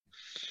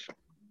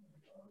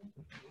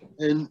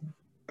In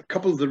a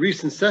couple of the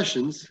recent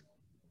sessions,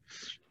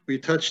 we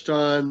touched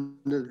on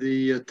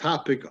the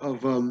topic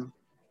of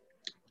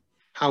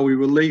how we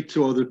relate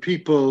to other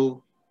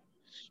people,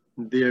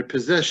 their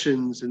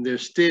possessions and their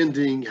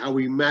standing, how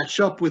we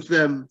match up with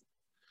them.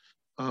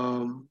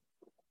 The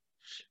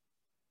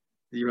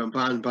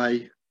Ramban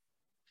by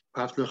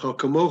Pafnacha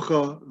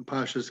Kamocha and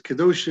Pashas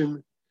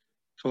Kedoshim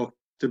talked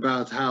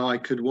about how I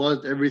could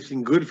want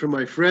everything good for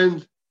my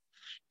friend,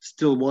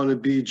 still want to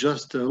be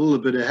just a little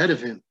bit ahead of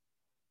him.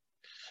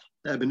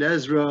 Ibn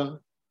Ezra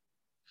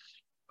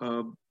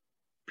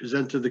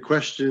presented the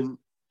question,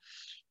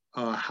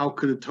 how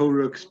could the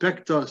Torah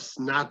expect us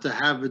not to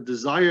have a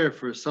desire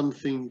for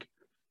something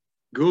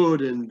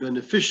good and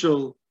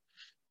beneficial,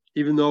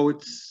 even though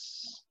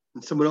it's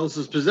in someone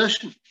else's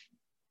possession?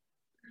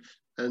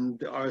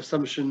 And our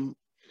assumption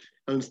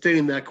on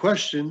stating that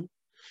question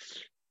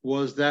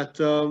was that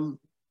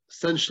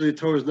essentially the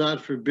Torah is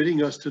not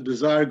forbidding us to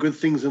desire good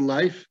things in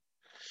life,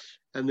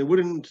 and it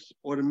wouldn't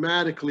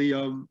automatically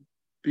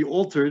be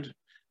altered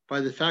by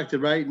the fact that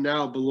right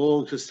now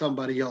belong to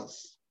somebody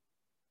else.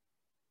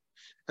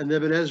 And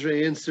Ibn Ezra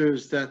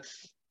answers that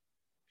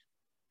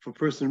if a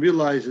person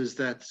realizes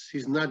that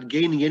he's not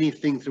gaining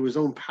anything through his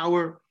own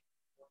power,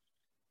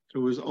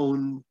 through his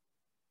own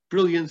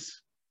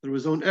brilliance, through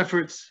his own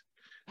efforts,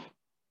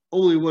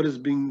 only what is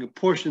being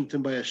apportioned to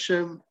him by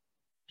Hashem,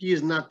 he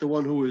is not the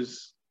one who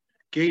is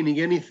gaining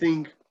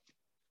anything,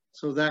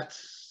 so that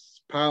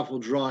powerful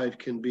drive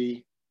can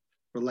be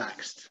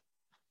relaxed.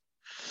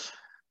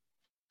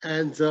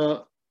 And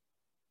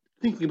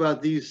thinking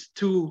about these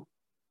two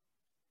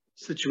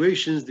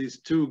situations, these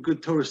two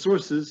good Torah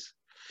sources,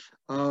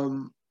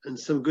 and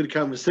some good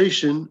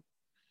conversation,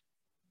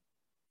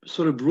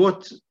 sort of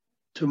brought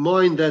to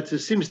mind that there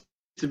seems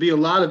to be a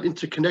lot of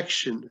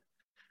interconnection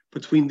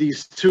between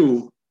these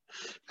two,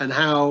 and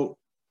how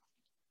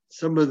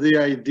some of the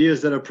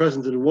ideas that are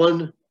present in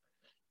one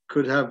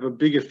could have a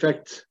big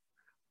effect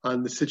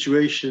on the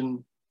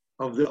situation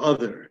of the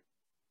other.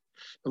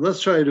 And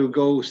let's try to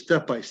go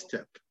step by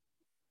step.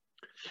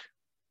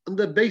 On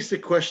the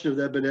basic question of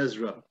the Ibn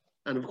Ezra,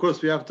 and of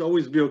course we have to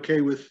always be okay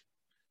with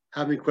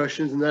having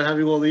questions and not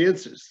having all the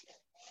answers.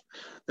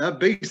 That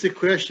basic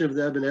question of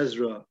the Ibn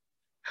Ezra,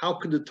 how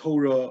could the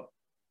Torah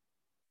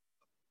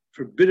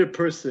forbid a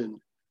person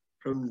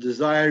from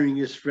desiring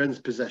his friend's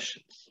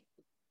possessions?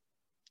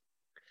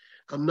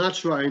 I'm not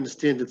sure I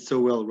understand it so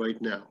well right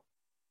now.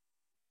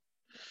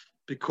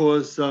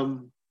 Because if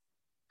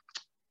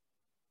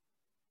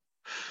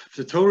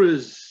the Torah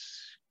is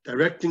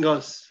directing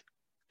us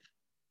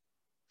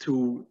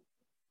to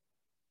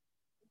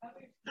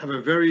have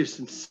a very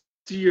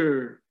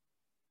sincere,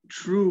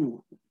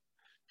 true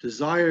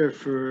desire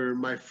for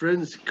my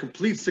friend's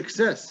complete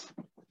success,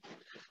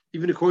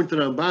 even according to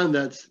the Ramban,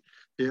 that's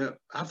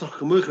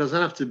Haftarah does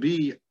not have to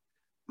be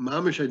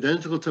mamish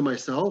identical to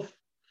myself,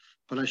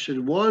 but I should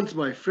want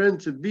my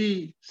friend to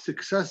be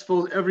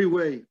successful in every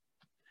way.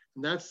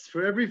 And that's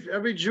for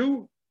every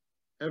Jew.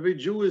 Every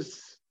Jew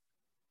is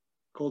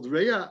called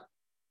Reya.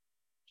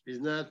 He's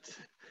not, as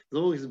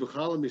long as he's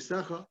B'chala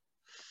Misecha,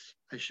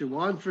 I should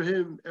want for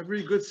him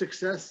every good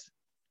success.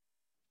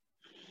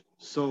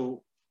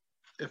 So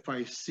if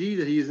I see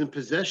that he is in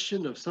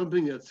possession of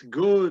something that's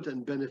good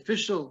and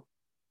beneficial,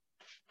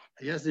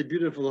 he has a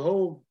beautiful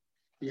home,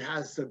 he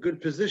has a good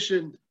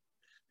position,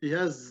 he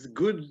has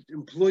good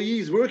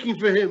employees working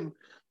for him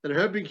that are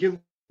helping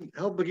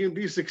him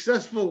be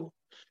successful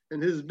in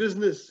his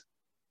business.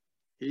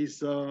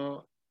 He's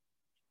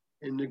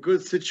in a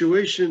good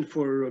situation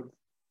for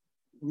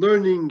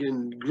learning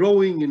and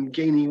growing and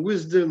gaining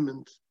wisdom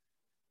and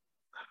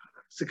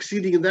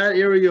succeeding in that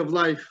area of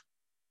life.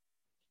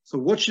 So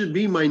what should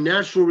be my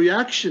natural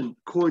reaction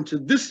according to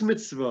this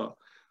mitzvah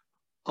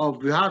of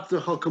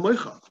V'haftarah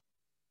Kamocha?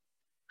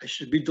 I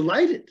should be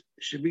delighted. I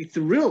should be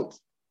thrilled.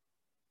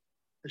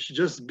 I should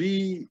just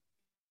be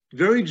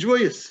very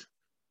joyous.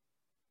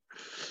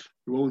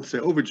 We won't say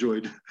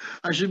overjoyed.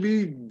 I should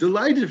be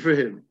delighted for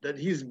him that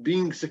he's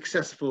being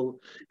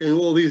successful in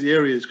all these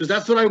areas, because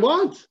that's what I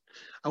want.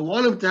 I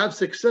want him to have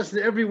success in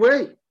every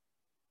way.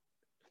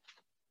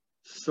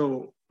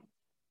 So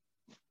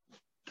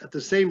at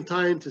the same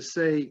time, to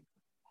say,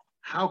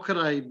 how can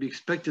I be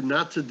expected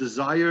not to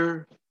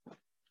desire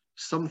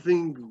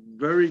something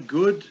very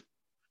good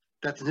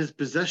that's in his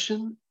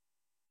possession?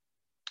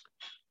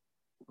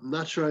 I'm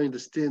not sure I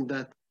understand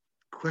that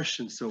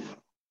question so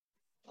well.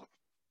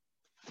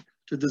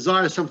 To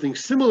desire something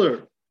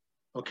similar,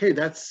 okay,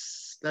 that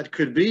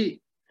could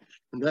be,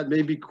 and that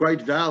may be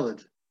quite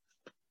valid,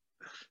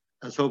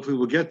 as hopefully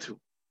we'll get to.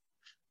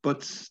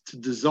 But to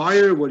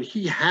desire what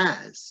he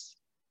has,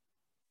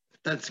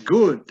 that's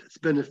good, that's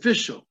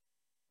beneficial,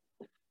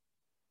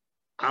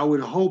 I would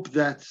hope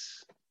that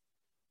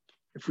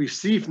if we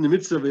see from the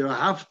mitzvah of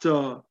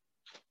V'haftarah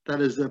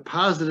that is a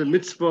positive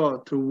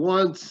mitzvah to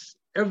want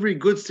every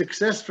good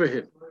success for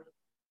him.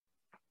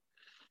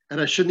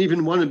 And I shouldn't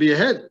even want to be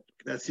ahead.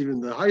 That's even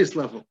the highest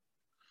level.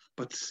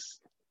 But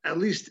at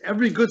least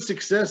every good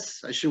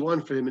success I should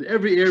want for him in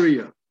every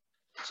area.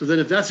 So that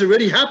if that's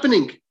already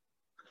happening,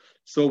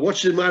 So what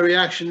should my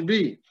reaction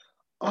be?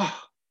 Oh,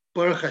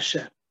 Baruch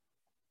Hashem.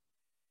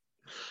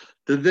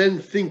 To then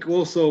think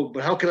also,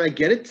 but how can I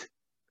get it?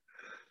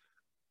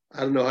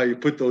 I don't know how you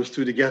put those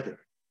two together.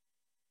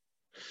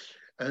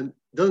 And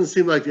it doesn't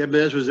seem like the Ibn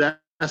Ezra was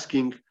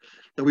asking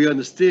that we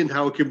understand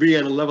how it can be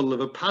on a level of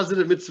a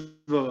positive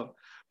mitzvah,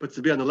 but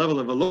to be on the level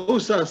of a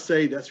losa,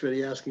 say, that's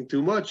really asking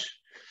too much.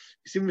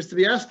 He seems to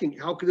be asking,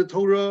 how can the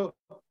Torah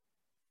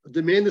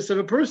demand this of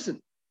a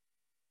person?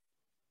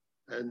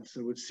 And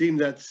so it would seem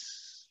that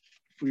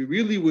if we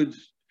really would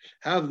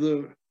have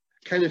the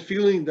kind of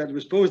feeling that we're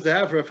supposed to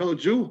have for a fellow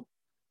Jew,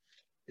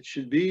 it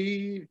should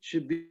be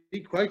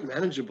quite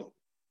manageable.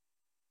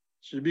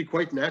 It should be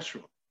quite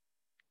natural.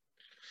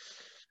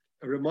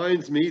 It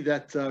reminds me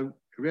that I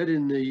read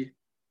in the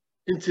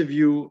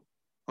interview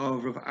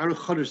of Rav Aaron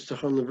Chodesh,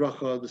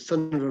 the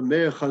son of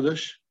Meir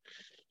Chodesh.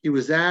 He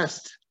was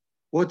asked,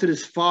 what did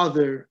his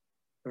father,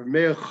 Rav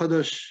Meir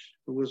Chodesh,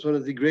 who was one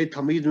of the great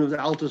Talmidim of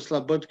the Alter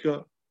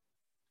Slabodka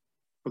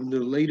from the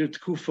later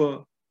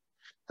Tkufa,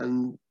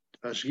 and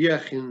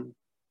Ashgiach in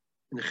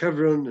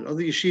Hebron and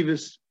other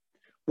yeshivas,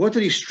 what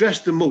did he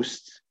stress the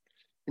most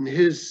in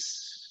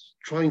his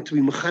trying to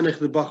be mechanech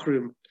the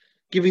Bachrim,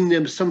 giving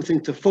them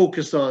something to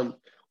focus on?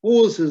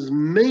 What was his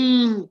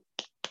main,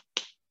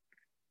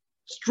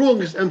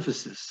 strongest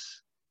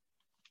emphasis?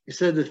 He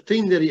said the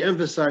thing that he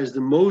emphasized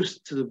the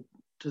most to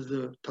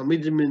the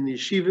Talmidim in the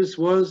yeshivas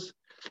was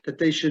that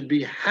they should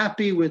be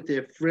happy with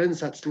their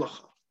friends'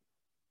 hatzlacha.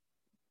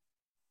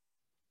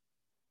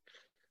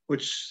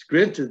 Which,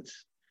 granted,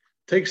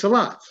 takes a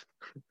lot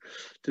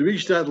to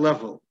reach that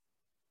level.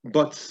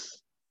 But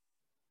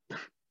it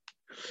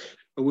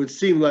would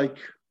seem like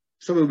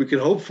something we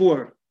could hope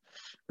for.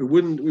 We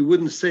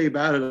wouldn't say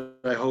about it,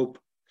 I hope,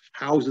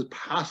 how is it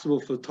possible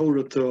for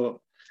Torah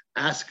to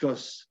ask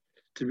us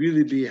to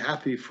really be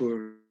happy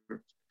for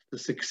the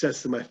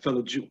success of my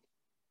fellow Jew?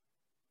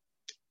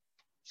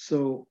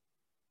 So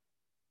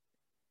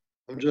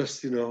I'm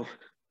just,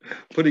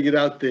 putting it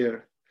out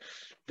there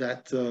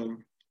that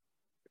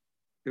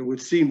it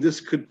would seem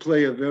this could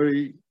play a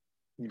very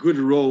good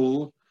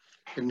role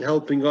in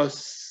helping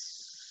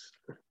us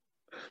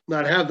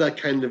not have that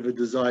kind of a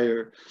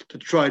desire to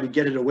try to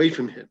get it away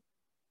from him.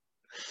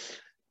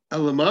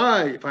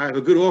 LMI, if I have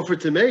a good offer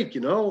to make,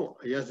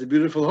 he has a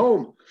beautiful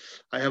home,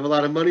 I have a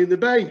lot of money in the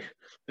bank,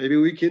 maybe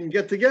we can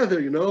get together,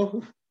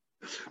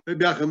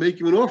 maybe I can make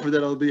you an offer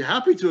that I'll be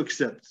happy to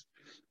accept.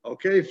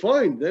 Okay,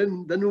 fine,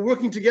 then we're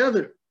working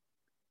together.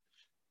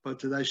 But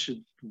that I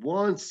should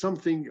want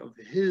something of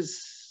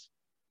his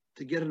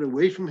to get it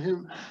away from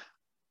him,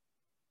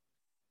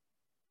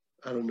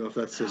 I don't know if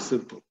that's so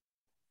simple.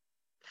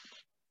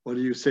 What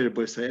do you say to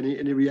Boise?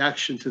 Any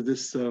reaction to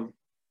this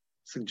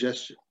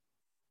suggestion?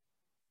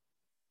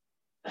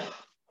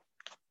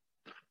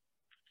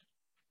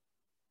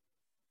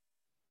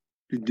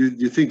 Do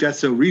you think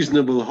that's a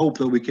reasonable hope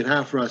that we can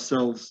have for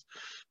ourselves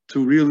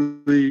to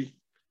really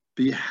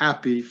be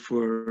happy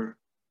for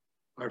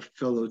our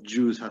fellow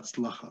Jews,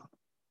 Hatzlacha,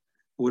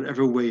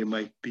 whatever way it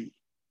might be?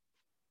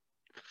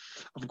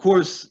 Of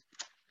course,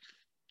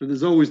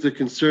 there's always the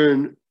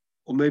concern,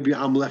 or maybe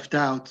I'm left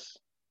out,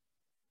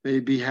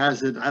 maybe he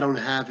has it, I don't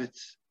have it.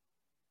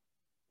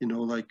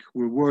 Like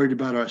we're worried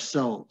about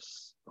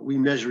ourselves. Are we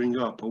measuring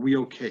up? Are we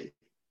okay?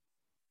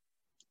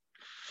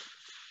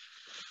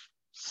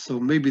 So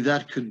maybe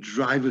that could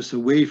drive us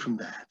away from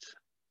that.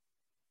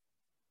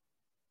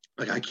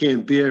 Like I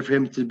can't bear for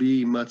him to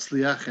be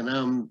matzliach and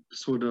I'm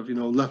sort of,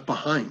 left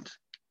behind.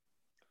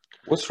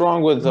 What's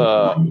wrong with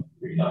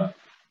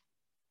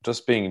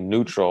just being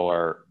neutral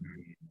or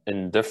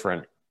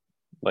indifferent?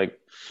 Like,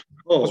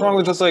 what's wrong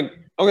with just like,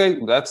 okay,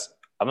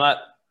 I'm not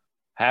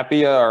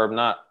happy or I'm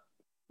not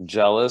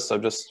jealous. I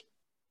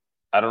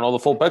don't know the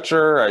full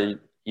picture.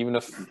 Even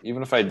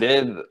if I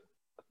did,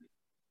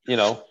 I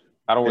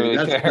don't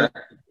really care.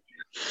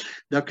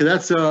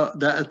 That's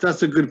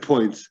a good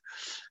point.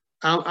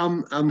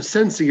 I'm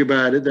sensing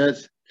about it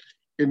that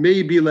it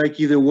may be like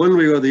either one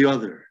way or the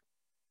other.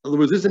 In other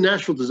words, there's a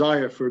natural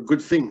desire for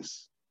good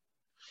things.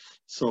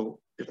 So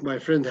if my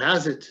friend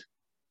has it,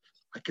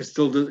 I can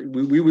still do.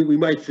 We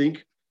might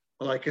think,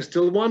 well, I can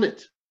still want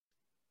it.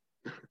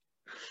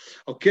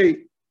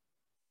 Okay,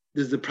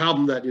 there's the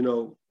problem that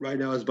right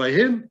now is by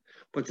him,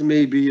 but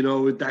maybe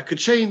that could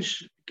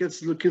change. It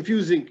gets a little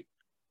confusing.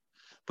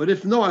 But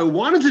if no, I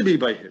want it to be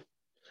by him.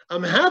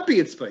 I'm happy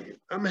it's by him.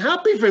 I'm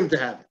happy for him to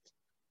have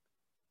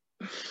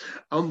it.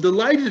 I'm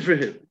delighted for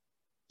him.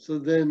 So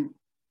then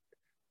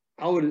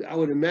I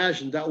would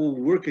imagine that will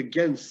work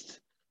against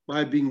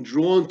my being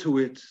drawn to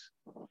it,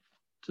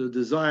 to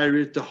desire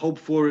it, to hope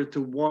for it,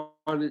 to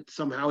want it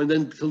somehow, and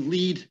then to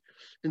lead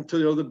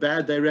into the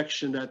bad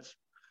direction that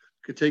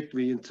could take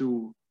me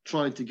into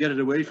trying to get it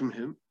away from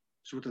him.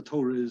 That's what the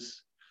Torah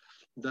is.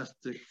 That's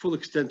the full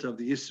extent of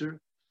the Yisr.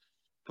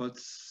 But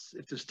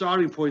if the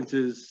starting point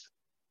is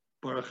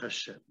Baruch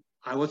Hashem,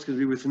 what's going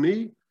to be with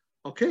me?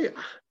 Okay,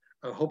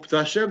 I hope to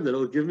Hashem that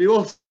it'll give me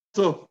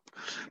also.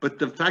 But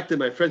the fact that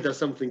my friend has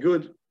something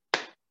good,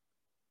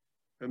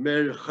 and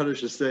Meir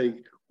Chodesh is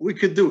saying, we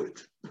could do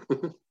it.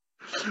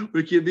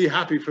 We can be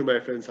happy for my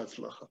friend's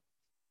Hatzlacha.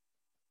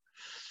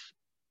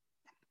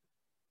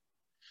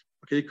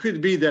 Okay, it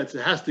could be that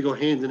it has to go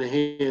hand in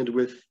hand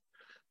with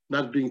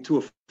not being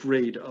too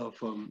afraid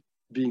of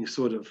being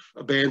sort of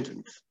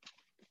abandoned.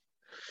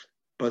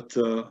 But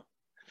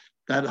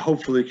that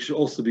hopefully should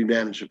also be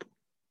manageable.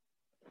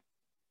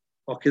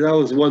 Okay, that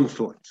was one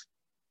thought.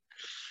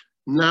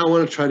 Now I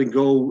want to try to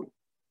go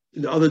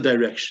in the other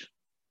direction.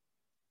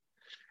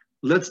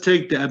 Let's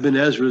take the Ibn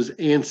Ezra's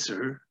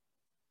answer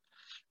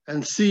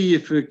and see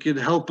if it can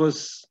help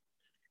us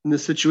in the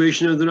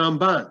situation of the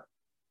Ramban.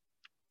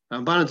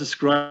 Ramban is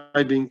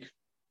describing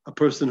a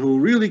person who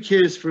really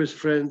cares for his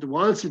friend,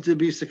 wants him to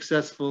be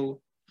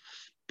successful,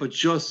 but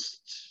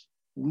just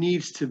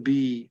needs to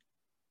be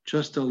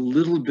just a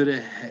little bit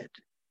ahead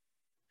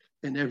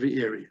in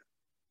every area.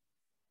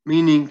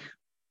 Meaning,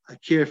 I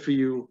care for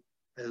you,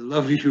 I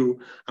love you,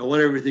 I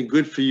want everything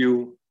good for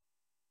you,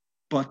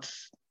 but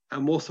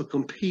I'm also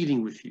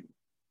competing with you.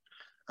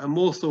 I'm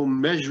also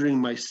measuring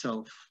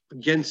myself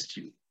against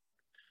you.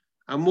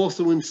 I'm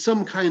also in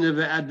some kind of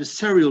an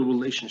adversarial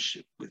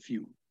relationship with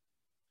you.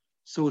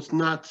 So it's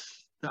not,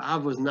 the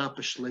Ava is not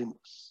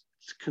b'shleimus.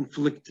 It's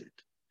conflicted.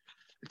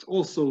 It's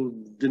also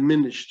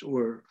diminished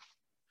or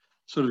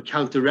sort of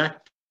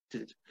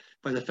counteracted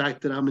by the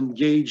fact that I'm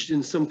engaged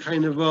in some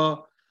kind of a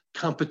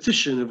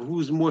competition of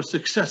who's more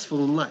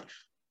successful in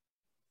life.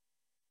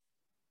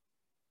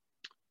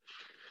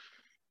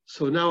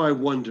 So now I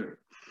wonder,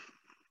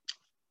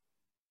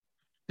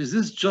 is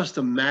this just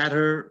a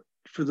matter,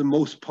 for the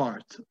most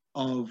part,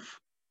 of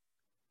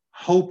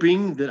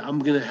hoping that I'm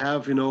going to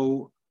have,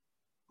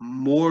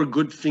 more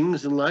good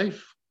things in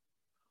life?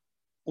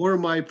 Or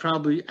am I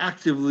probably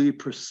actively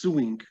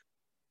pursuing,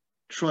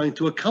 trying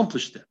to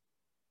accomplish them?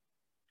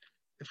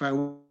 If I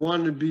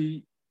want to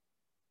be,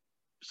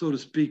 so to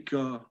speak,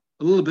 a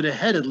little bit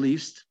ahead at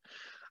least,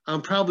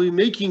 I'm probably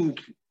making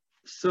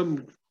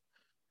some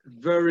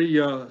very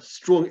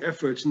strong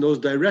efforts in those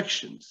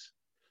directions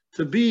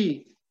to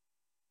be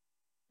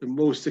the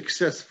most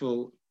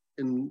successful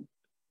in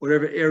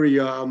whatever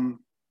area I'm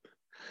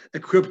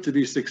equipped to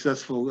be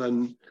successful,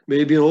 and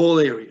maybe in all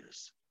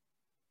areas.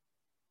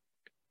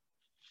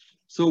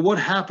 So what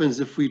happens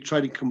if we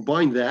try to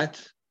combine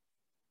that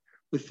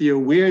with the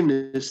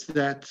awareness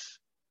that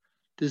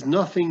there's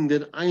nothing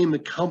that I am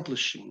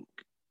accomplishing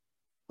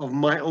of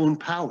my own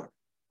power?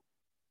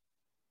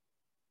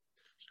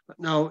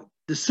 Now,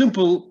 the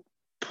simple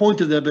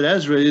point of the Ibn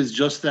Ezra is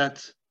just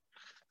that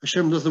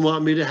Hashem doesn't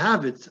want me to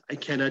have it. I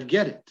cannot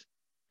get it.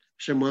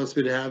 Hashem wants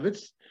me to have it.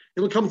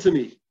 It'll come to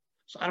me.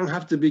 So I don't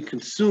have to be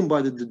consumed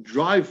by the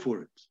drive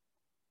for it.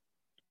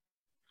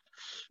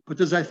 But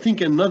there's, I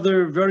think,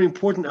 another very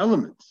important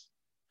element.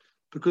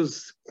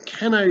 Because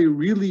can I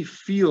really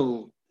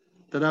feel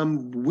that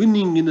I'm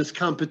winning in this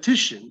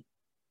competition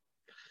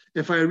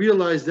if I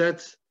realize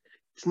that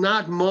it's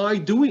not my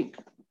doing,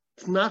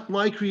 it's not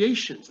my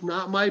creation, it's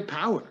not my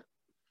power?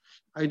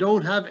 I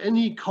don't have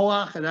any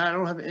koach and I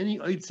don't have any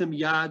oitzem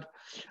yad.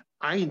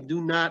 I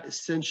do not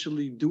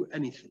essentially do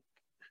anything.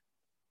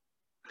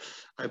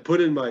 I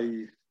put in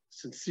my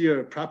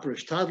sincere, proper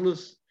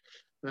ishtadlus,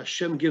 and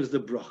Hashem gives the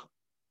bracha.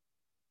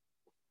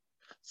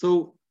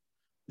 So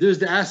there's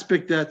the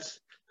aspect that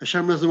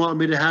Hashem doesn't want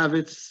me to have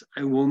it.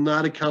 I will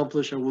not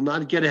accomplish. I will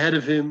not get ahead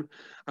of Him.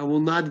 I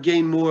will not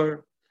gain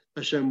more.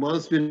 Hashem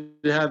wants me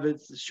to have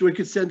it. Sure, He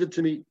could send it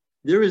to me.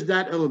 There is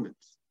that element.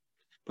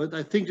 But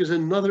I think there's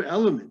another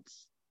element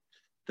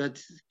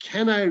that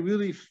can I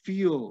really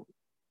feel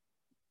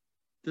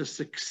the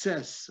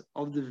success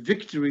of the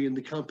victory in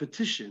the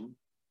competition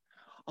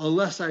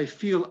unless I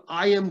feel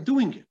I am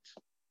doing it?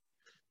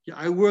 Yeah,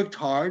 I worked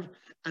hard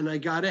and I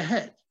got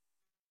ahead.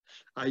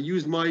 I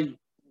used my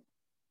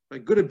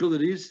good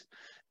abilities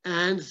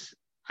and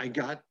I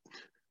got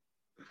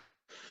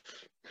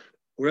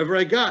wherever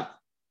I got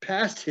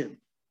past him,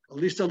 at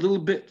least a little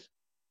bit.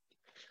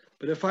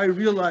 But if I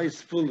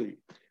realize fully,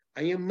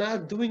 I am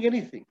not doing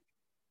anything.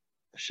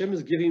 Hashem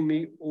is giving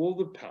me all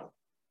the power.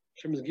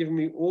 Hashem is giving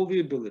me all the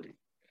ability.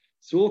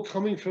 It's all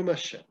coming from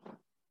Hashem.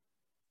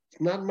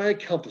 It's not my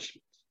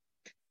accomplishment.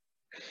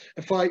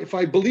 If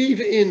I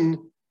believe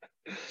in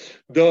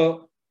the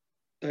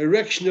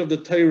direction of the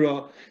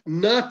Torah,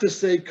 not to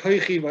say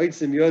koichi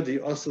v'aitzim yodi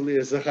asali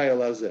ezachai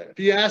alazeh. If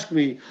you ask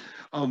me,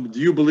 do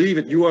you believe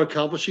that you are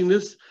accomplishing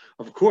this?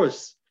 Of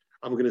course,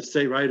 I'm going to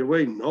say right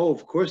away, no,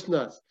 of course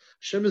not.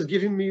 Hashem is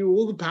giving me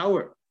all the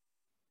power.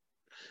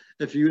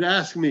 If you'd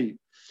ask me,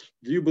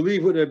 do you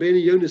believe what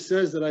Rabbeinu Yonah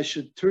says, that I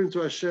should turn to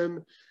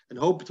Hashem and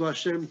hope to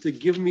Hashem to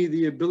give me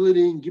the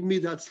ability and give me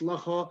that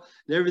tzlacha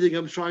and everything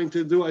I'm trying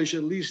to do, I should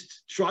at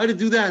least try to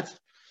do that?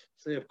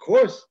 Say, of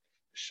course,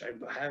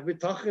 I have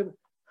bitachon,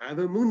 I have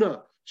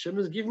emunah. Hashem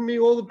is giving me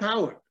all the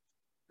power.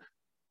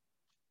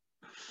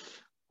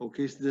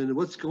 Okay, so then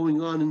what's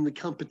going on in the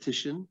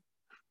competition?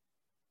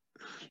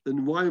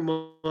 Then why am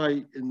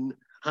I in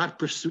hot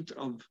pursuit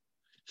of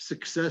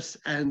success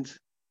and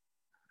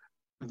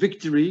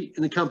victory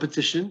in the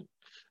competition?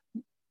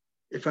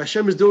 If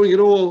Hashem is doing it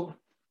all,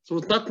 so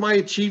it's not my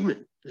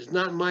achievement, it's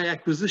not my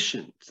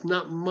acquisition, it's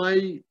not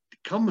my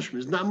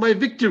accomplishment. It's not my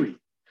victory.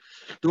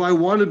 Do I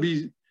want to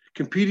be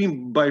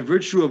competing by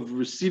virtue of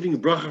receiving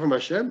bracha from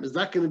Hashem? Is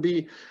that going to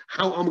be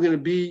how I'm going to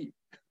be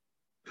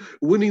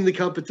winning the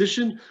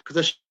competition?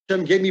 Because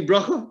Hashem gave me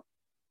bracha?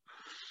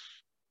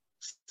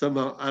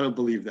 Somehow, I don't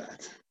believe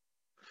that.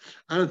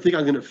 I don't think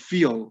I'm going to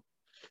feel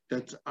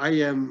that I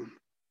am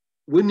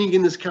winning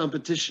in this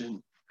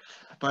competition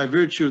by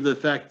virtue of the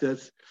fact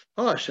that,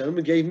 oh, Hashem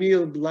gave me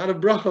a lot of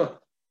bracha.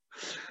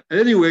 And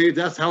anyway, if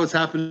that's how it's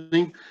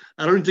happening,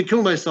 I don't need to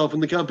kill myself in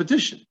the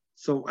competition.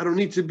 So I don't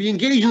need to be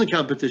engaged in the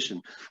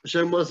competition.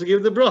 Hashem wants to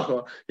give the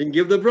bracha, he can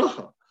give the bracha.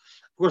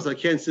 Of course, I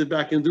can't sit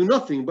back and do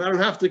nothing, but I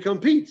don't have to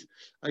compete.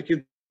 I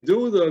can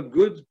do the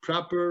good,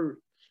 proper,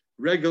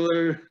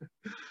 regular,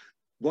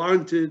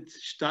 warranted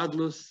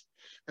shtadlus,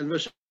 and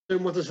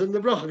Hashem wants to send the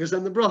bracha, I can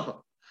send the bracha.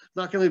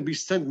 Not going to be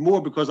sent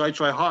more because I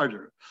try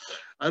harder.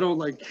 I don't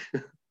like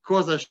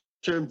cause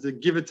Hashem to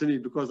give it to me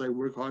because I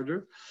work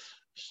harder.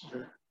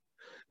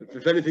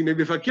 If anything,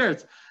 maybe if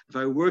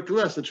I work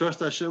less and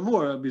trust Hashem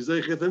more, I'll be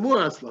zeichet and more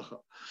atzlacha.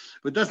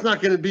 But that's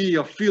not going to be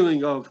a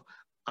feeling of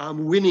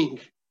I'm winning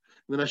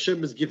when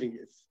Hashem is giving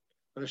it.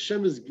 When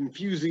Hashem is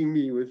infusing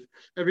me with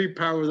every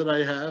power that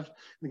I have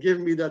and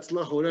giving me that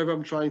tzlacha, whatever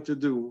I'm trying to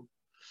do.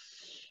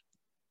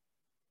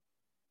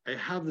 I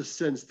have the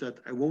sense that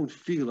I won't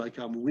feel like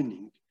I'm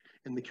winning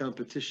in the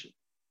competition.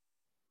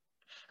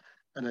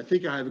 And I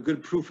think I have a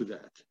good proof of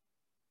that.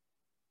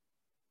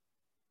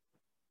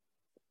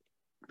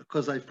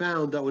 Because I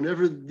found that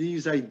whenever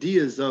these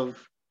ideas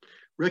of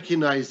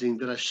recognizing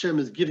that Hashem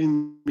is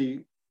giving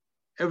me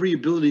every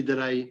ability that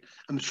I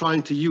am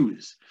trying to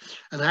use,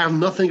 and I have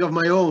nothing of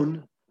my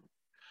own,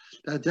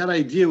 that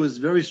idea was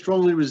very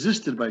strongly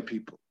resisted by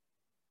people.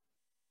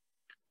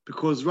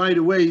 Because right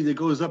away there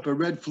goes up a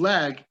red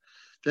flag,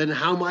 then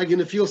how am I going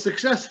to feel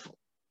successful?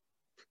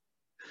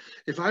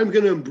 If I'm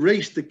going to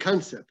embrace the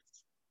concept,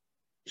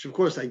 which of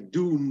course I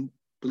do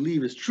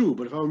believe is true,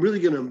 but if I'm really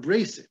going to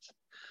embrace it,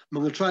 I'm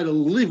going to try to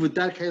live with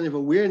that kind of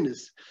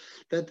awareness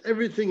that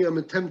everything I'm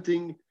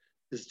attempting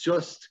is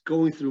just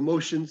going through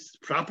motions,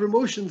 proper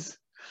motions.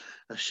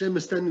 Hashem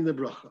is sending the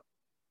bracha.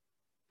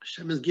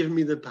 Hashem is giving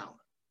me the power.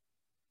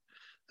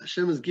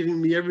 Hashem is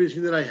giving me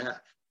everything that I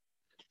have.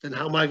 Then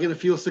how am I going to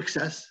feel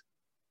success?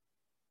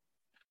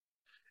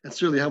 And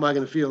certainly how am I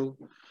going to feel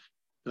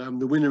that I'm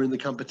the winner in the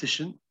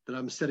competition that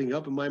I'm setting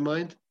up in my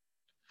mind?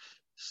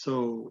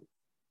 So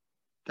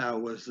that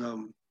was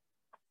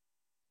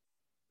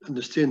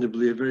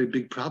understandably a very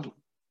big problem.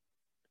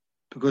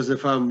 Because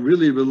if I'm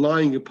really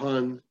relying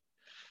upon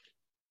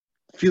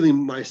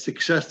feeling my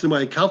success to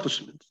my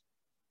accomplishment,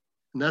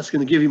 and that's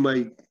going to give you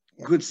my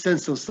good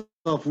sense of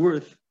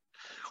self-worth,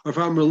 or if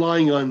I'm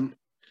relying on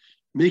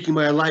making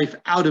my life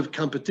out of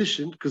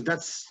competition, because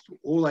that's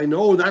all I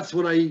know, that's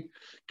what I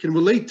can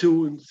relate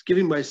to, and it's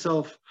giving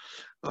myself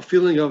a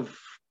feeling of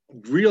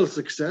real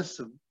success,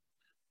 of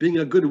being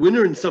a good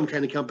winner in some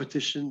kind of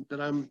competition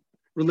that I'm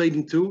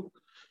relating to.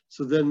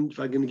 So then if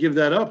I'm going to give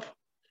that up,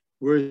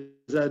 where is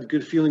that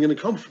good feeling going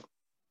to come from?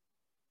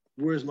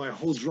 Where is my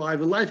whole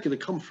drive in life going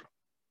to come from?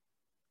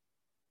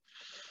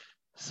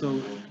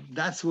 So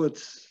that's what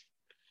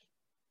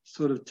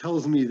sort of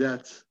tells me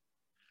that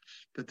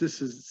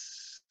this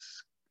is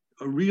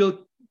a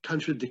real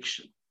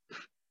contradiction.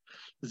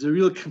 There's a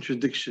real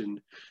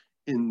contradiction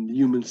in the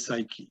human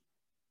psyche.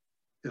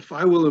 If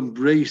I will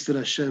embrace that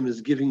Hashem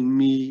is giving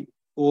me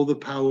all the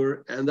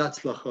power and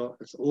atzlacha,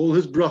 it's all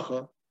His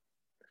bracha,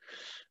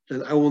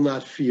 then I will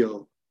not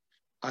feel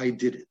I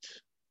did it.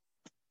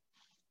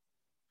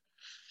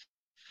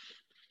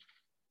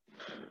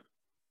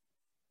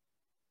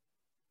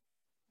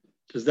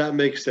 Does that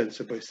make sense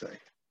if I say?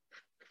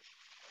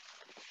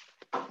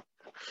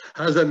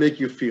 How does that make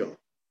you feel?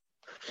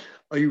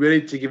 Are you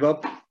ready to give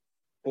up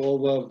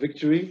all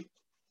victory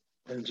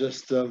and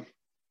just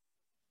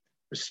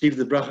receive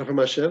the bracha from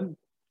Hashem?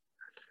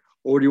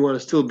 Or do you want to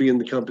still be in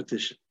the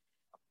competition?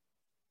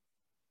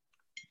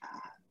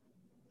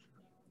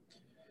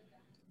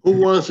 Who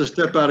wants to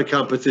step out of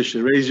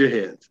competition? Raise your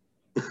hand.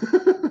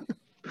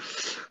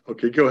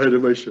 Okay, go ahead,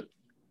 Moshe.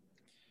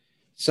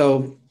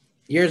 So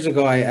years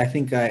ago, I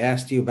think I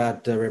asked you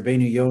about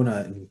Rabbeinu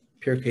Yonah in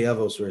Pirkei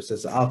Avos, where it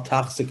says, Al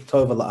tachzik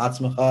tova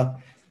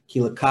la'atzmacha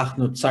ki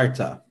lekachnu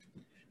tzarta.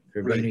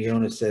 Rabbeinu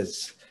Yonah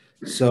says,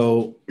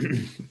 so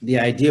the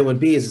idea would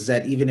be is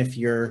that even if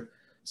you're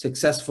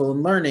successful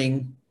in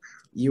learning,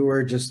 you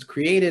were just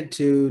created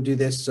to do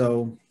this,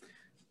 so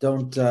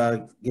don't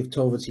give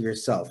tova to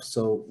yourself.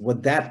 So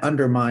would that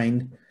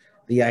undermine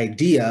the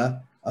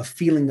idea of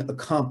feeling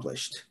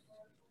accomplished?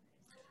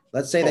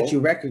 Let's say that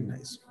you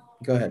recognize.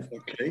 Go ahead.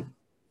 Okay.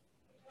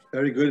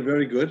 Very good,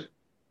 very good.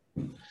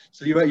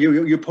 So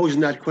you're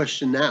posing that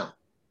question now?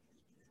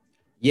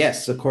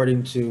 Yes,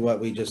 according to what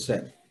we just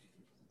said.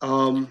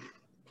 Wow.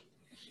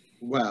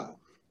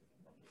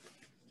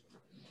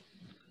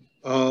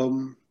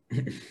 So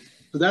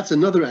that's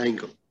another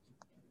angle.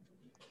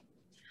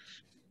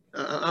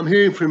 I'm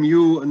hearing from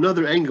you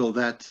another angle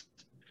that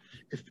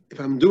if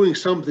I'm doing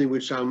something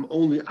which I'm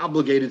only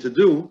obligated to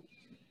do,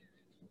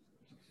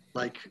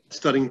 like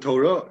studying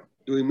Torah,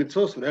 doing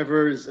mitzvos,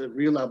 whatever is a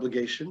real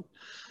obligation,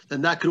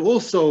 then that could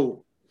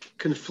also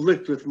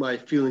conflict with my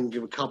feeling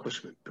of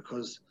accomplishment,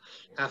 because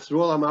after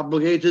all, I'm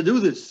obligated to do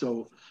this,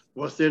 so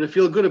what's there to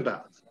feel good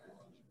about?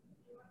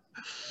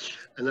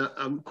 And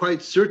I'm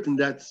quite certain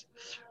that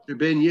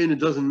Rebbeinu Yonah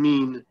doesn't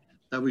mean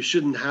that we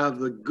shouldn't have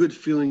the good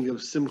feeling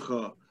of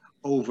simcha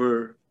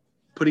over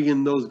putting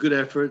in those good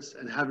efforts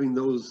and having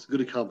those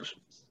good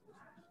accomplishments.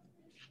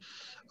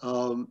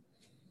 And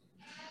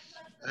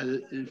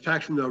in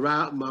fact, from the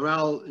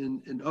Maral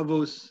in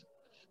Avos,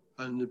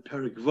 on the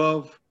Perek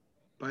Vav,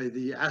 by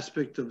the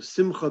aspect of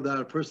simcha that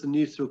a person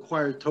needs to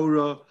acquire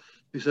Torah,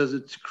 he says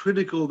it's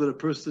critical that a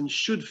person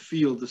should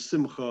feel the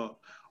simcha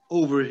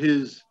over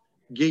his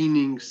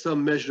gaining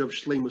some measure of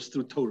shleimus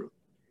through Torah.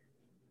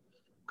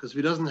 Because if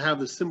he doesn't have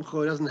the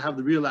simcha, he doesn't have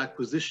the real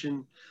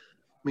acquisition,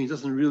 I mean, he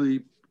doesn't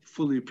really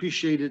fully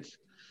appreciate it,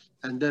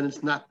 and then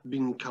it's not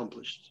being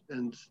accomplished,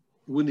 and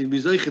wouldn't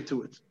be zeicha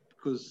to it,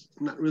 because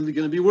it's not really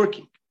going to be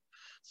working.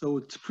 So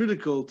it's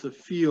critical to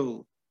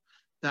feel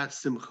that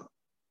simcha.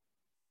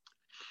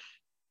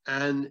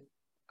 And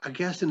I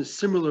guess in a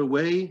similar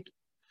way,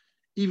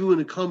 even when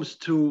it comes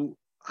to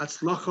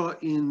hatzlacha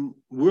in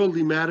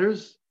worldly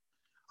matters,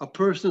 a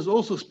person is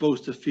also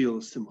supposed to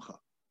feel simcha.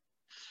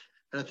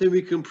 And I think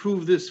we can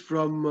prove this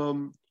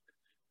from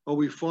what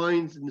we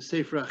find in the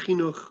Sefer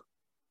HaChinuch,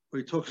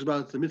 where he talks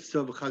about the mitzvah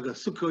of Chag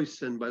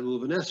HaSukkos and by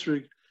Lulav and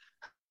Esrog,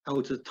 how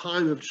it's a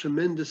time of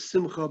tremendous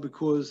simcha,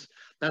 because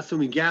that's when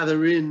we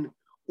gather in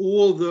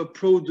all the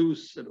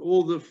produce and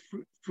all the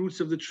fruits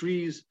of the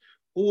trees,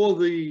 all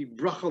the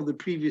bracha of the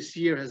previous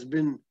year has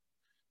been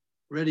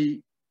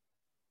already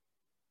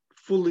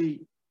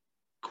fully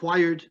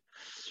acquired,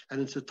 and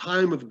it's a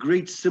time of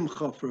great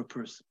simcha for a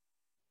person.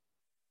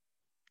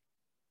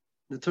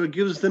 The Torah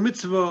gives the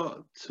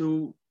mitzvah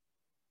to,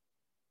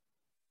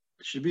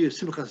 it should be a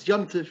simchas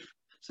yomtiv,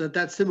 so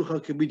that simcha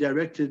can be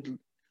directed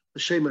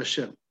l'shem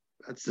Hashem.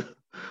 That's a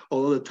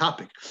whole other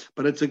topic,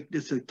 but it's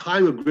a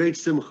time of great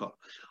simcha.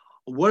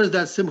 What is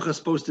that simcha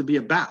supposed to be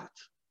about?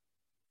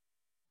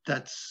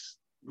 That's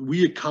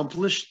we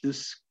accomplished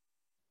this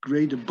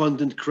great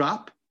abundant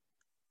crop.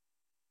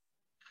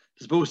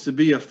 It's supposed to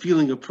be a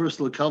feeling of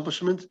personal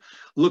accomplishment.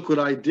 Look what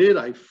I did.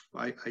 I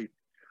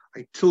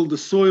tilled the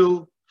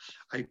soil.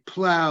 I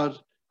plowed.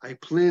 I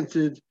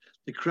planted.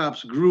 The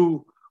crops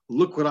grew.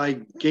 Look what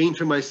I gained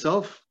for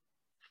myself.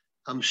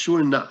 I'm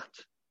sure not.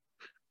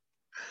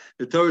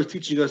 The Torah is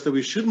teaching us that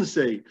we shouldn't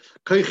say,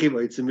 you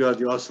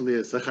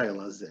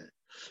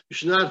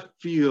should not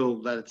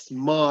feel that it's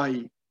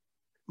my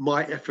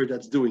effort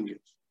that's doing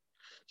it.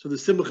 So the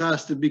simcha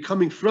has to be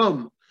coming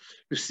from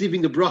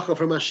receiving the bracha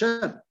from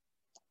Hashem.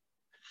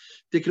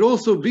 There can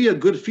also be a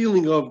good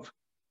feeling of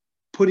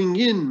putting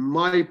in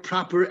my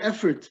proper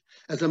effort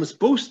as I'm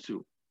supposed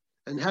to,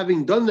 and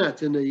having done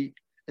that in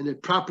a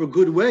proper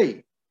good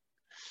way.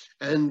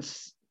 And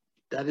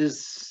that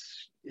is,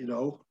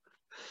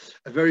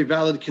 a very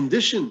valid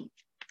condition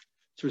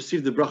to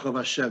receive the bracha of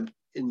Hashem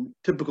in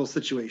typical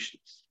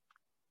situations.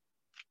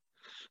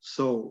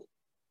 So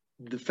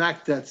the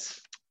fact that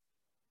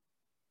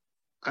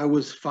I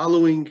was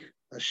following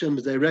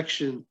Hashem's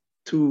direction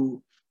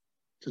to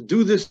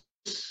do this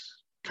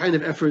kind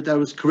of effort that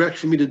was correct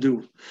for me to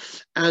do,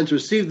 and to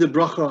receive the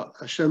bracha,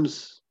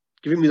 Hashem's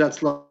giving me that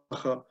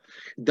slacha,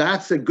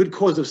 that's a good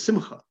cause of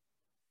simcha.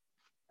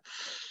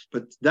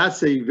 But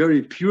that's a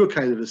very pure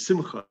kind of a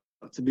simcha,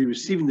 to be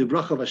receiving the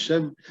bracha of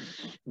Hashem.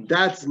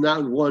 That's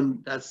not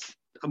one that's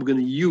I'm going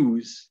to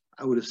use,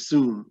 I would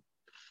assume,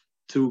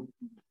 to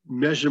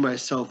measure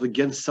myself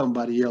against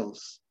somebody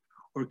else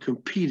or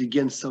compete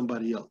against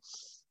somebody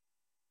else.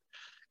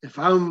 If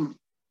I'm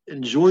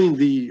enjoying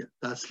the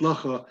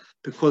hatzlacha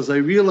because I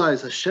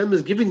realize Hashem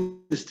is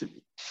giving this to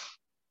me,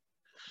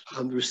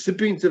 I'm the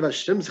recipient of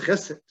Hashem's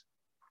chesed.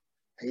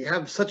 I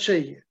have such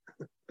a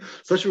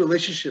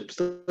relationship,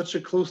 such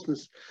a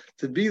closeness,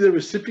 to be the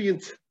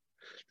recipient,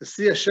 to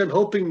see Hashem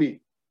helping me.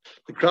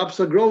 The crops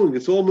are growing.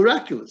 It's all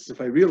miraculous if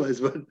I realize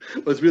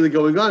what's really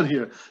going on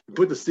here. You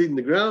put the seed in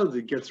the ground,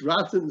 it gets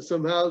rotten, and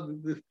somehow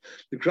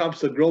the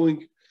crops are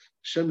growing.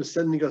 Hashem is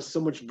sending us so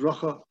much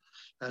bracha,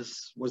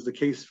 as was the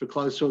case for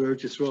Klal Yisrael and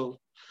Eretz Yisrael.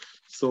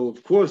 So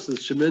of course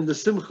it's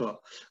tremendous simcha,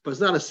 but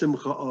it's not a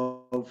simcha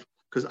of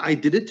because I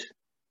did it.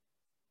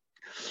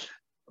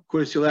 Of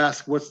course you'll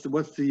ask, what's the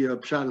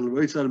pshat in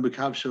L'Roitzah and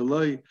B'kav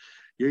Shaloi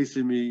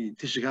Yesimi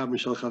Tishakav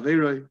Mishal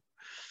Chaveroi?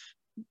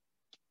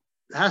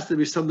 It has to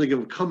be something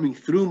of coming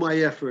through my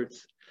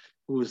efforts.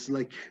 It was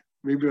like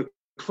maybe a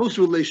close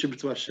relationship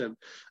to Hashem.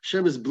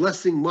 Hashem is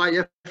blessing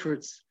my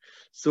efforts.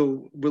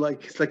 So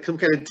it's like some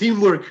kind of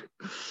teamwork.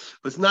 But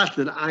it's not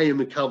that I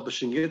am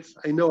accomplishing it.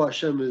 I know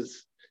Hashem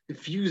is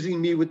infusing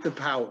me with the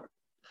power.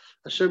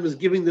 Hashem is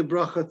giving the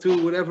bracha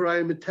to whatever I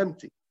am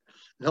attempting,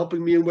 and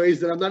helping me in ways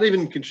that I'm not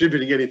even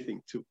contributing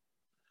anything to.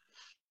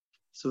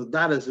 So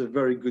that is a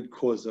very good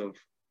cause of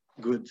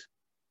good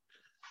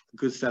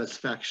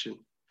satisfaction.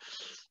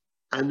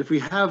 And if we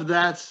have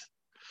that,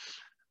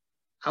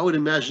 I would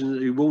imagine that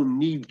we won't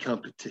need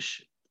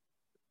competition.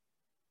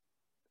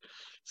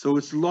 So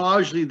it's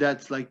largely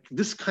that like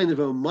this kind of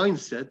a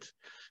mindset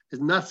is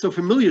not so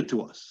familiar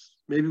to us.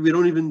 Maybe we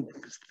don't even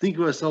think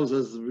of ourselves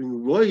as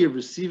being roy of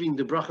receiving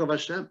the bracha of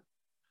Hashem.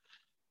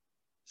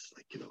 It's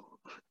like,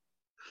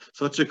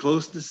 such a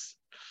closeness,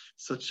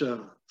 such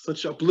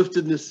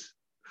upliftedness.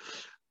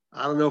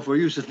 I don't know if we're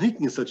used to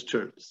thinking in such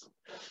terms,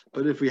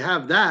 but if we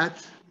have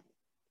that,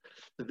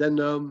 then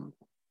the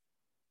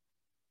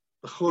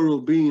Chor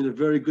will be in a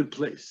very good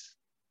place.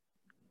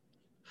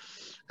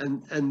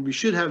 And we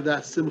should have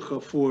that simcha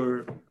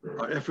for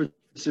our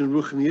efforts in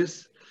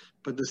Ruchnius,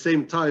 but at the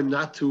same time,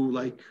 not to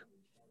like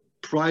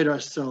pride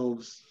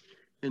ourselves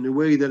in a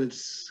way that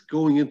it's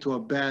going into a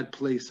bad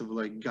place of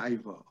like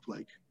gaiva, of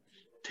like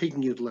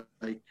taking it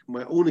like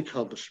my own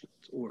accomplishment,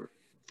 or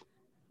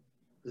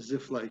as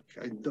if like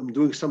I'm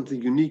doing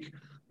something unique.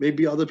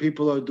 Maybe other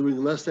people are doing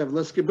less, they have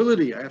less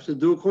ability. I have to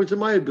do according to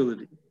my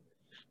ability.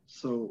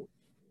 So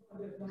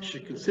I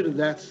should consider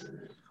that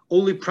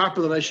only proper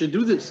that I should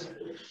do this.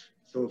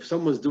 So if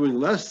someone's doing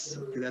less,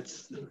 okay,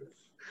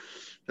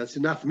 that's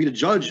enough for me to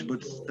judge,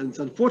 but then it's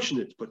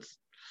unfortunate. But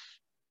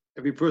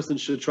every person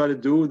should try to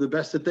do the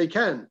best that they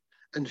can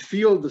and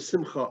feel the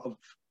simcha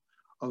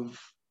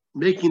of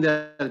making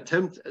that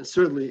attempt. And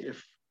certainly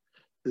if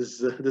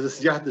there's a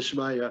siyat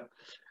d'shmaya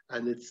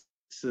and it's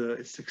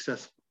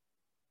successful.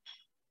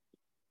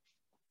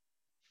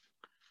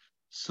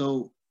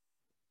 So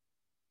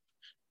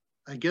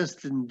I guess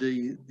then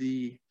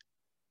the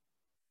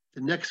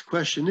next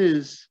question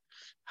is,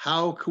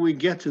 how can we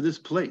get to this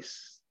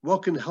place?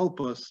 What can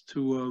help us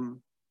to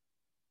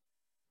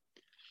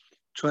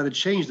try to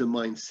change the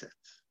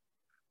mindset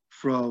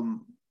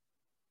from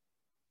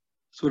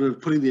sort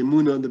of putting the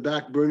emunah on the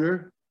back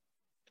burner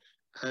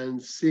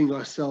and seeing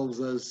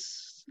ourselves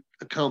as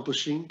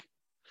accomplishing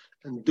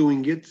and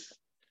doing it,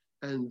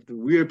 and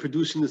we're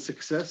producing the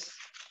success,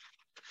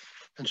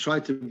 and try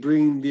to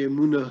bring the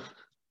emunah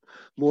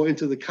more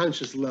into the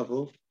conscious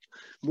level,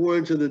 more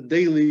into the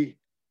daily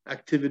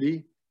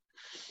activity,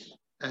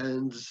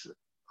 and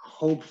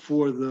hope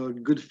for the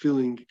good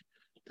feeling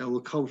that will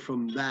come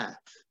from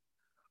that,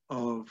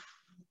 of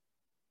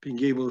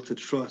being able to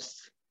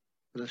trust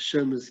that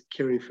Hashem is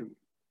caring for me.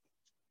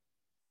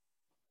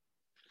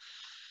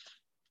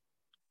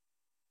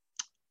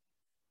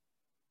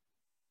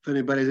 If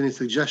anybody has any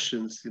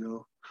suggestions,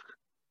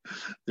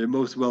 they're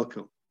most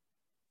welcome.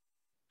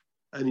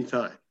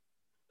 Anytime.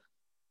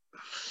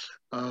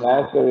 Can I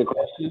ask you a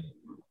question?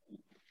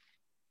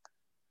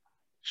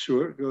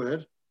 Sure, go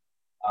ahead.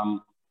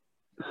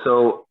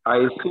 So I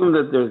assume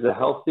that there's a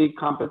healthy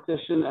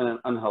competition and an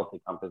unhealthy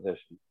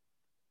competition.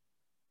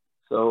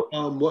 So,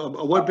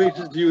 what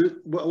basis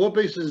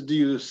do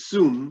you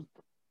assume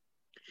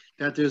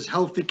that there's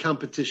healthy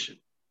competition?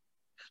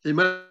 There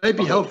might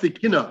be healthy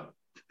kina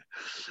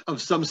of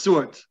some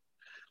sort,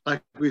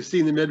 like we've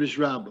seen in Medrash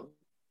Rabbah,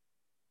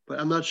 but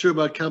I'm not sure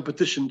about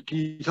competition. Can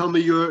you tell me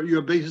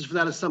your basis for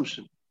that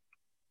assumption?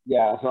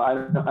 Yeah, so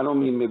I don't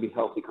mean maybe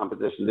healthy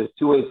competition. There's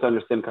two ways to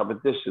understand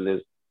competition.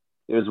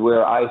 There's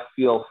where I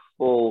feel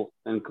full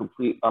and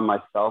complete on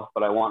myself,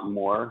 but I want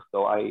more,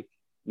 so I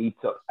need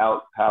to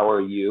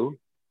outpower you.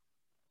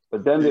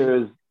 But then there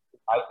is,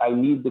 I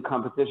need the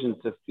competition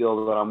to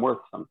feel that I'm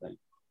worth something.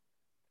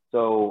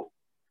 So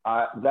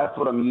that's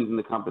what I'm using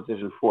the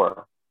competition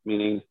for,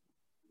 meaning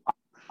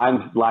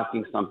I'm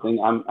lacking something,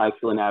 I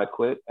feel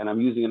inadequate, and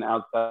I'm using an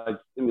outside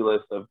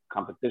stimulus of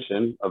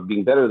competition, of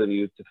being better than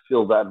you, to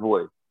fill that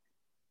void.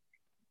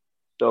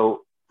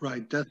 So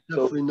right, that's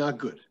definitely not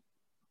good.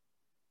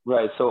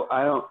 Right, so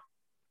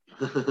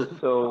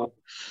so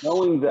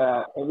knowing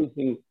that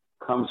everything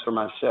comes from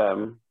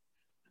Hashem,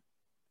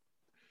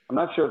 I'm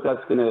not sure if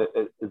that's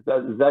is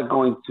that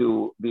going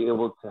to be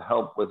able to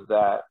help with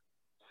that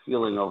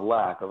feeling of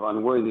lack, of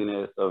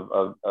unworthiness,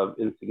 of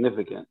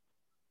insignificance,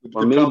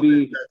 or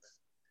maybe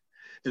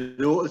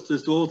it's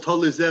just all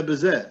totally zeh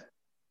b'zeh.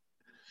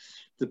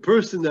 The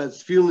person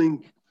that's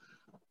feeling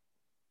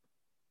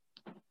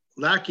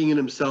lacking in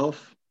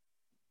himself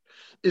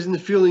isn't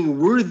feeling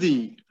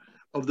worthy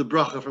of the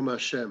bracha from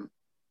Hashem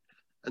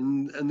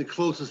and the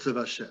closest of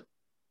Hashem.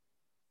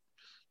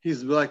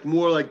 He's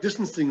more like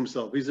distancing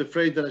himself. He's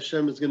afraid that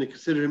Hashem is going to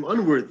consider him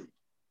unworthy.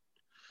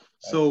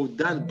 So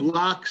that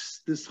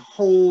blocks this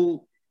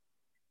whole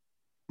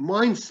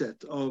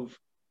mindset of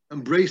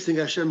embracing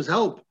Hashem's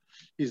help.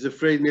 He's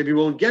afraid maybe he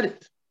won't get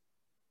it.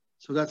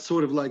 So that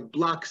sort of like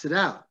blocks it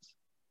out.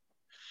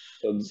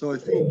 So I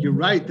think you're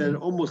right that it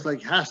almost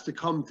like has to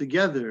come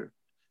together.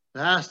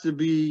 There has to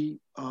be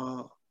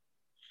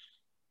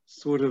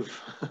sort of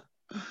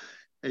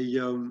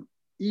a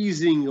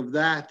easing of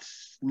that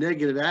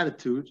negative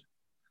attitude.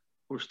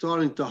 We're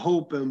starting to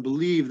hope and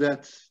believe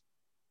that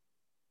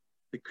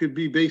it could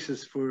be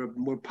basis for a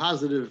more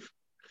positive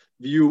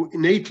view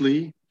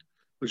innately,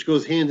 which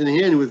goes hand in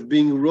hand with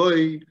being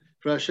roy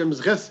for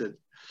Hashem's chesed.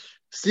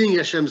 Seeing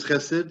Hashem's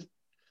chesed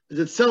is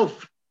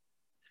itself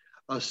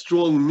a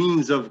strong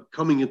means of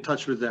coming in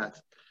touch with that.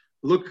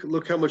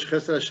 Look how much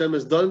chesed Hashem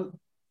has done.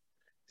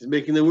 He's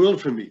making the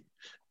world for me.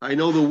 I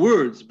know the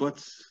words,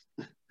 but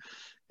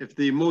if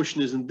the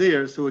emotion isn't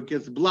there, so it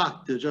gets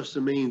blocked, it just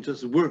remains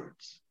just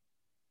words.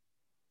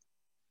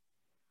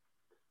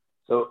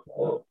 So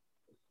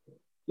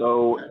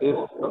if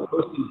a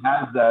person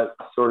has that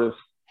sort of,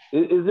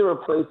 is there a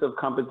place of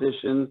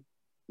competition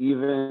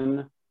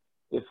even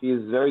if he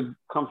is very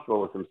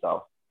comfortable with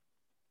himself,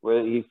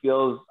 where he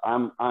feels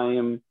I'm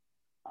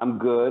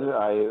good,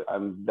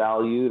 I'm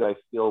valued, I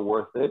feel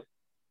worth it,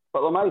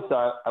 but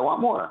Lamaisa, I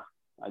want more.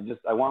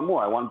 I want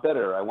more. I want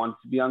better. I want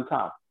to be on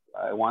top.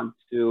 I want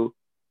to,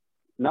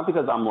 not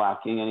because I'm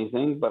lacking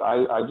anything, but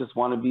I just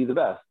want to be the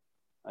best.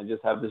 I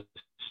just have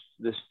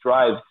this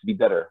drive to be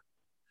better.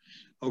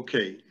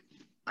 Okay,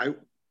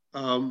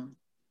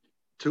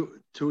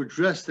 to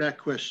address that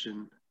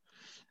question,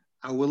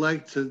 I would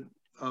like to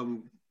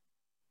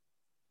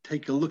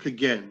take a look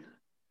again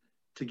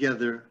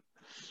together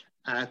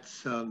at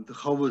the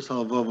Chovos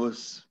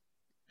HaLevavos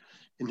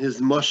in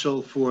his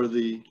mashal for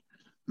the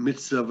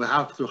mitzvah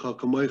v'haftu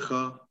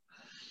kamocha,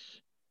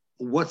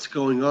 what's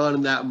going on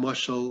in that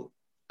mashal,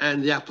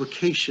 and the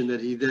application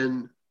that he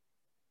then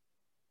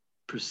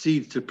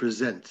proceeds to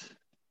present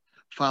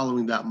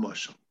following that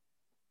mashal,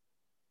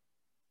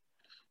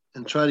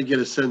 and try to get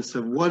a sense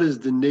of what is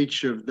the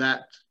nature of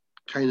that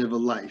kind of a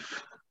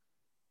life.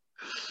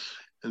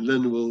 And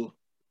then we'll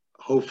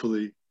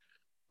hopefully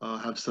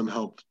have some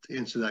help to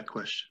answer that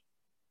question.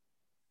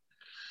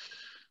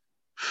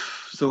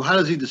 So how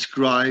does he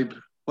describe,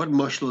 what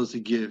mashal does he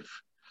give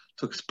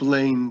to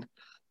explain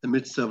the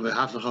mitzvah of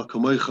V'haftacha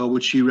Kamocha,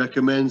 which he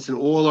recommends in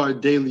all our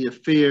daily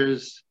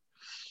affairs,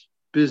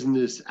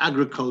 business,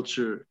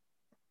 agriculture,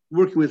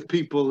 working with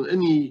people,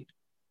 any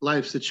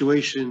life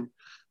situation,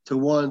 to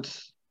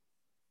want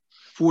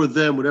for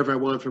them whatever I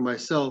want for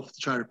myself, to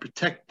try to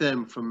protect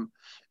them from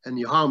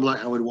any harm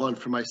like I would want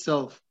for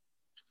myself.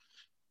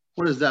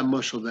 What is that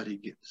mashal that he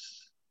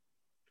gives?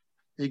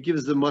 He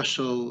gives the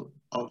mashal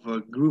of a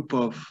group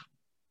of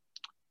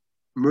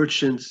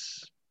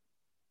merchants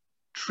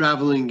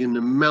traveling in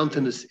a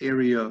mountainous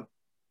area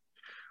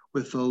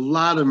with a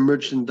lot of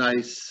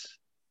merchandise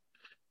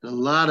and a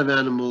lot of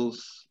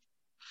animals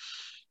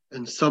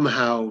and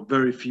somehow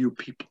very few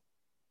people.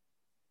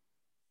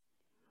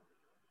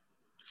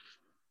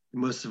 They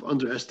must have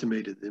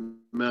underestimated the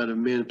amount of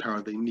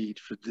manpower they need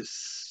for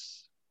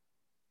this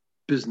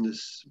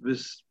business,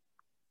 this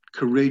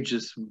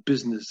courageous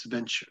business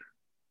venture.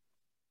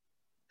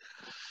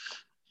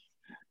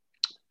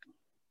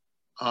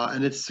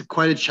 And it's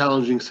quite a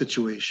challenging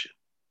situation.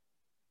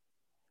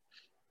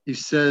 He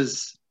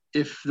says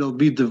if they'll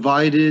be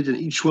divided and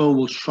each one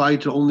will try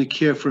to only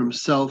care for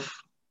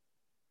himself,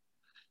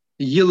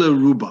 Yila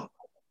Ruba,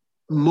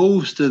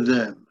 most of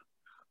them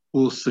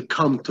will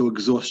succumb to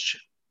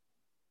exhaustion,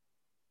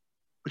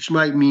 which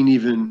might mean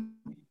even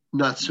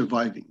not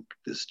surviving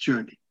this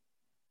journey.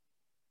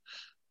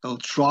 They'll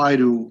try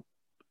to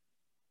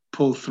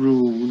pull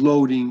through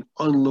loading,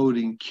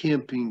 unloading,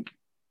 camping,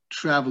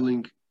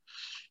 traveling.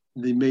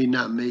 They may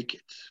not make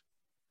it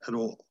at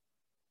all.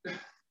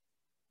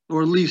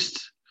 Or at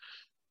least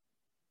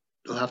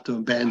they'll have to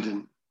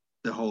abandon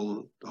the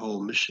whole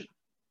mission.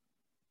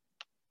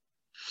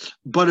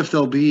 But if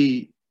they'll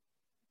be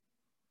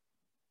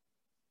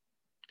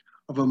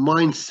of a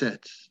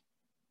mindset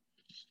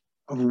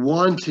of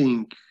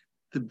wanting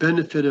the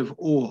benefit of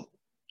all,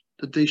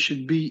 that they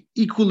should be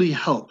equally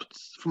helped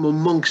from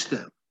amongst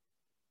them,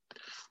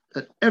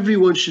 that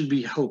everyone should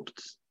be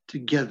helped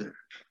together,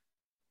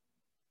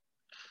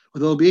 or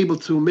they'll be able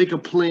to make a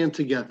plan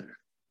together,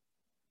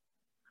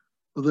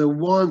 or they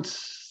want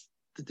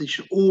that they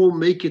should all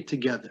make it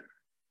together,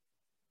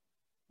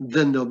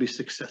 then they'll be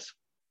successful.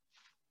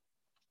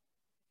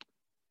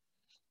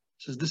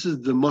 Says this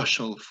is the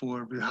mashal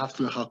for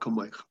V'haftacha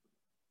Kamocha.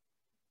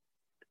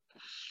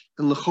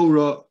 And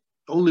l'chora,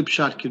 only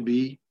pshat could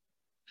be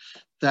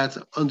that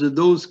under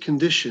those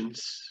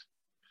conditions,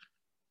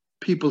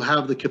 people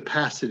have the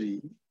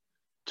capacity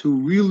to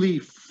really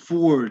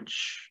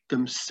forge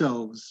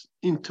themselves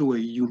into a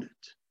unit.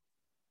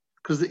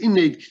 Because the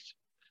innate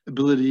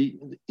ability,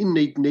 the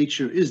innate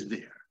nature is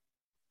there.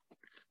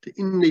 The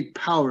innate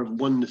power of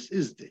oneness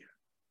is there.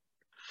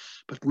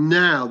 But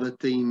now that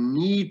they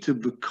need to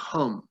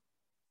become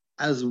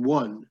as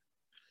one,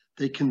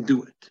 they can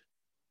do it.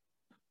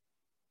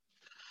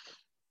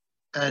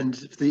 And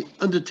if they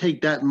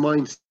undertake that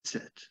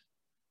mindset,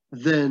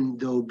 then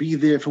they'll be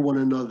there for one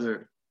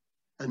another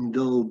and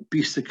they'll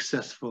be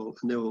successful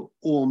and they'll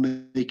all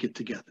make it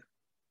together.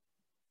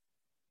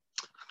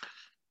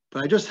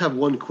 But I just have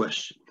one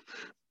question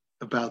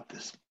about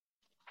this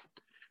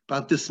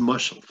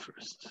mashal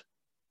first.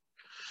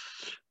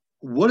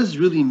 What is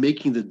really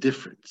making the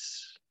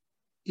difference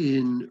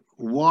in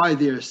why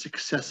they are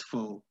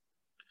successful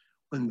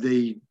when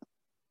they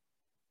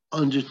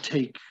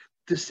undertake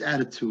this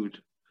attitude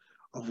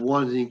of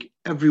wanting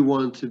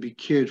everyone to be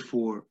cared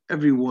for,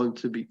 everyone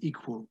to be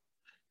equal,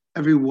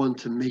 everyone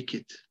to make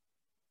it,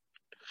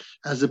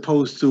 as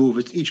opposed to if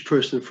it's each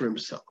person for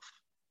himself?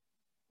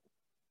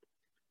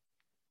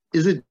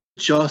 Is it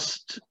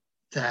just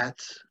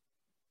that,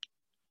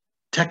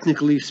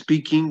 technically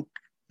speaking,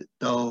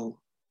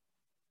 they'll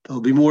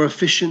They'll be more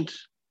efficient.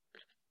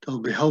 They'll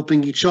be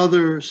helping each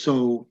other,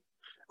 so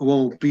it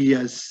won't be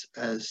as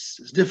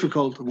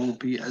difficult. It won't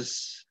be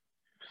as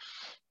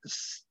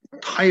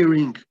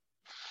tiring.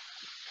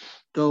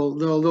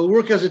 They'll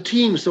work as a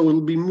team, so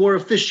it'll be more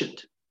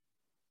efficient.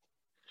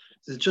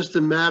 It's just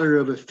a matter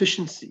of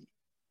efficiency.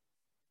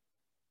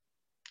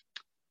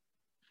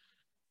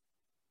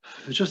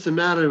 If it's just a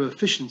matter of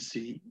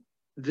efficiency,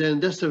 then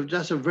that's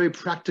a very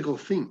practical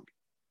thing.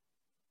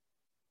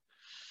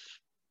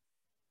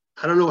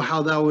 I don't know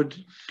how that would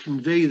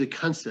convey the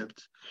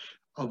concept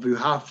of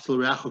V'ahavta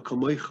l'reacha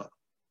kamocha.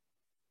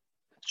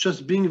 It's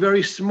just being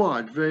very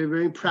smart, very,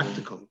 very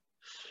practical.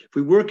 If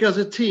we work as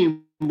a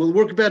team, we'll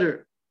work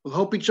better. We'll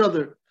help each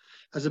other,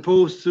 as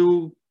opposed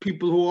to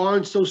people who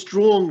aren't so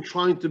strong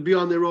trying to be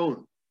on their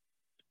own.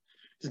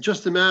 It's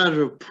just a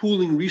matter of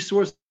pooling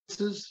resources.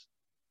 It's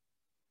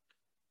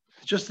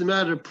just a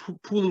matter of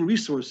pooling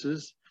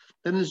resources,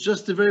 then it's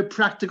just a very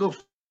practical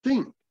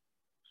thing.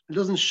 It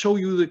doesn't show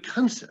you the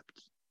concept.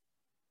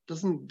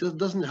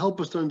 Doesn't help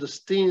us to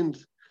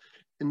understand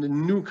in a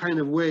new kind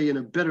of way, in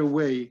a better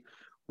way,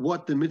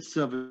 what the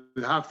mitzvah of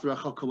V'ahavta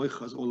l'reacha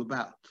kamocha is all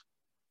about.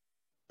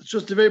 It's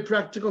just a very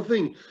practical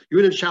thing.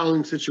 You're in a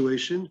challenging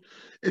situation.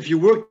 If you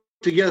work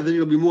together,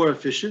 you'll be more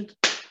efficient.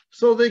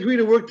 So they agree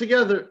to work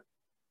together.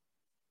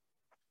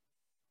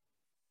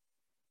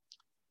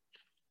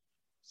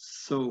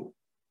 So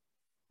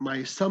my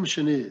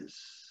assumption is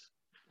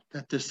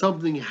that there's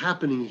something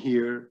happening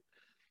here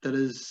that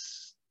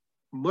is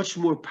much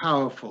more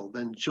powerful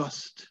than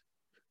just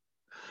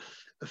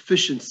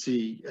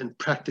efficiency and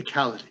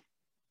practicality.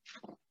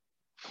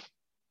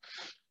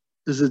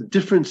 There's a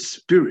different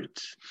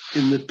spirit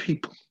in the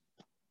people.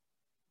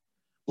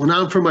 When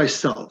I'm for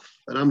myself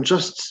and I'm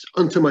just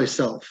unto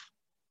myself,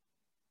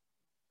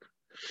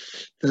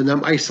 then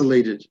I'm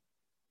isolated.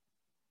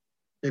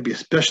 Maybe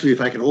especially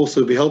if I can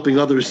also be helping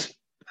others,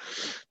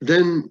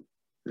 then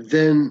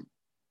I'm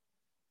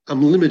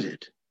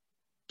limited,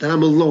 then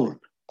I'm alone,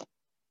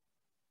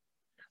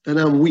 then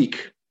I'm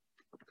weak.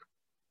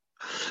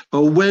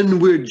 But when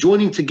we're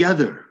joining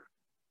together,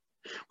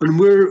 when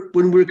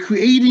we're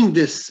creating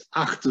this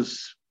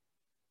achdus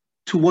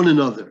to one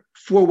another,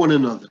 for one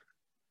another,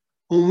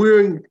 when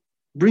we're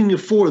bringing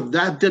forth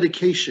that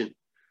dedication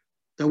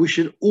that we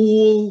should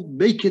all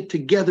make it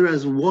together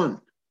as one,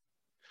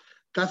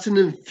 that's an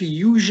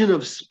infusion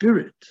of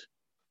spirit.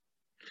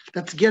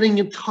 That's getting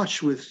in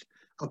touch with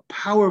a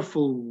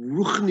powerful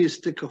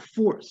ruchnistic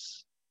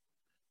force,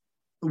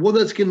 the one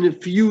that's going to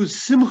infuse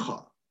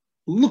simcha.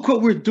 Look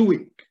what we're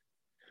doing.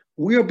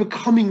 We are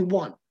becoming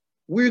one.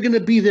 We're going to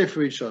be there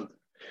for each other.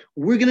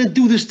 We're going to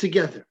do this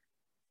together.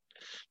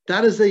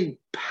 That is a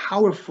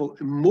powerful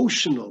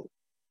emotional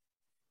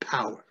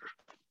power.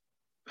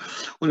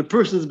 When a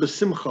person's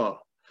besimcha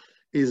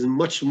is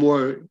much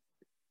more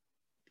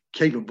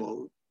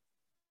capable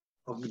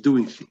of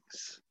doing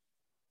things,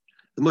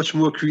 much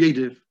more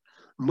creative,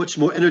 much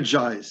more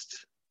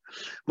energized,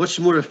 much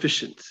more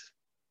efficient.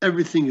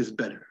 Everything is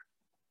better.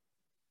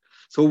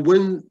 So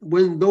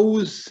when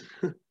those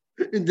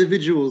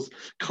individuals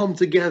come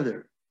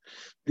together,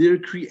 they're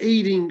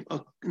creating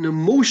an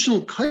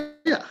emotional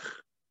kayach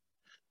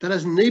that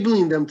is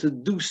enabling them to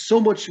do so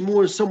much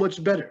more, so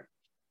much better.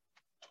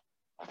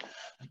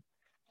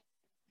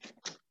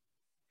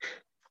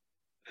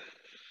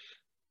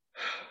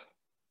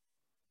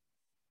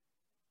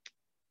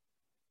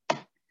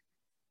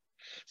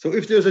 So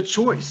if there's a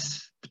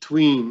choice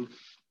between,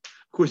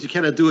 of course, you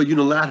cannot do it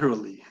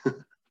unilaterally.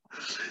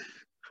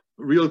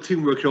 Real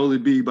teamwork can only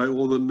be by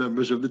all the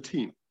members of the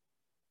team.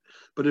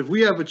 But if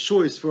we have a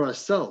choice for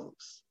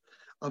ourselves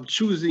of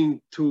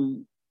choosing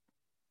to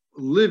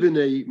live in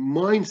a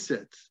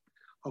mindset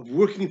of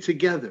working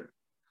together,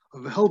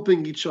 of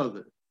helping each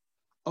other,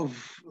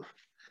 of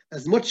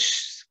as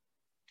much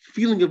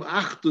feeling of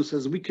achdus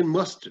as we can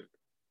muster,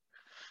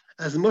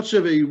 as much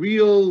of a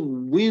real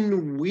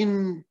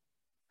win-win,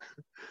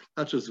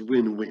 not just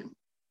win-win,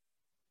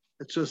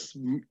 it's just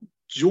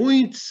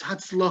joint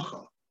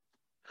hatzlacha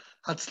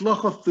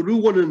through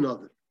one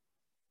another.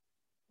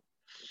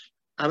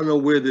 I don't know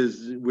where there's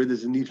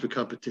a need for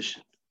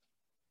competition.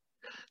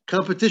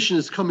 Competition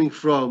is coming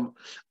from,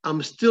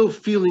 I'm still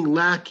feeling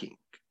lacking.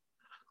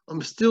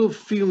 I'm still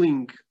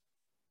feeling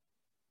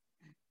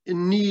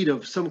in need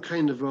of some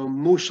kind of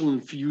emotional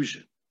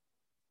infusion.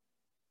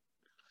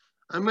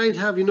 I might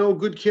have,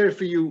 good care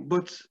for you,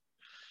 but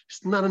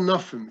it's not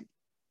enough for me.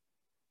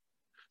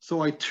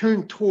 So I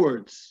turn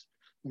towards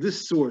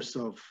this source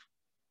of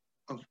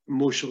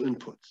emotional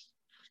inputs,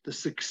 the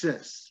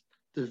success,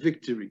 the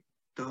victory,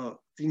 the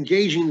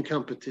engaging in the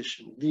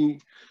competition, the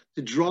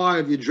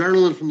drive, the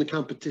adrenaline from the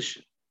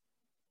competition,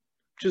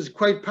 which is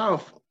quite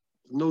powerful.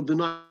 No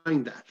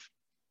denying that.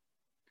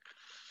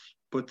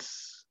 But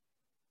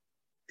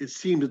it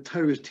seems the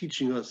Torah is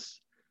teaching us,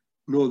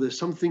 no, there's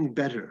something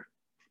better.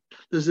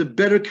 There's a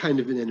better kind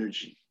of an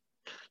energy.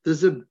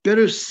 There's a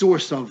better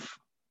source of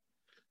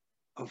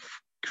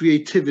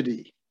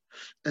creativity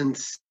and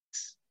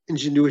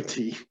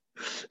ingenuity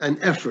and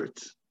effort.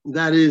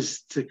 That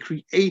is to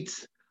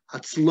create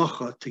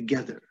hatzlacha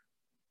together.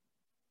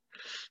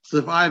 So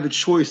if I have a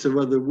choice of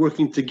whether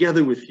working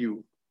together with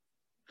you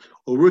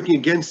or working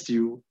against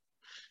you,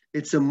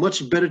 it's a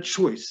much better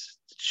choice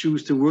to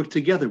choose to work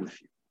together with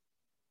you.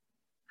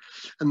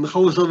 And the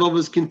Chovos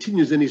HaLevavos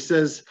continues and he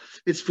says,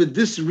 it's for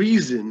this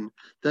reason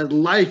that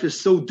life is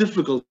so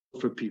difficult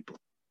for people.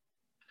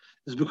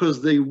 It's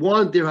because they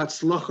want their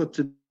hatzlacha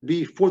to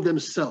be for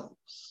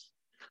themselves.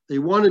 They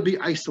want to be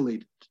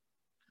isolated.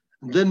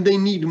 Then they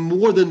need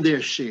more than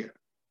their share.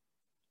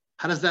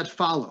 How does that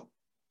follow?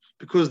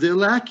 Because they're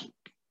lacking.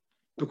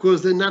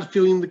 Because they're not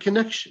feeling the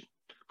connection.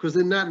 Because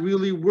they're not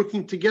really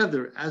working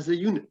together as a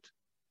unit.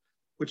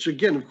 Which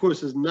again, of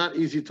course, is not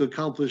easy to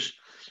accomplish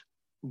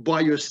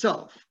by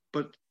yourself.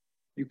 But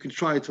you can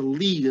try to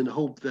lead and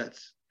hope that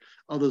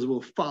others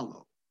will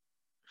follow.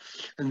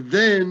 And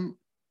then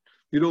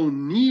you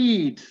don't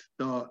need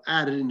the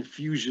added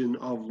infusion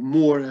of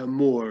more and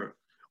more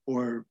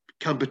or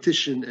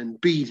competition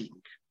and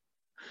beating.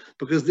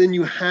 Because then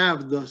you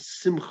have the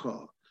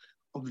simcha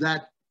of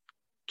that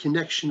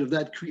connection, of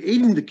that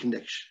creating the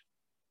connection,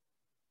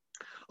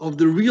 of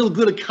the real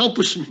good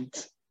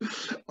accomplishment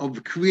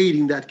of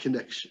creating that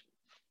connection,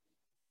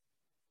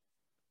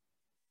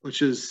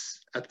 which is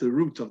at the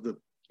root of the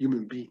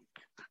human being.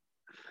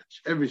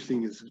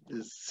 Everything is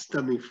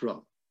stemming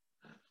from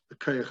the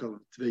koyach of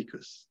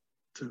Dveikus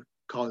to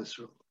Kol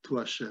Yisrael, to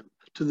Hashem,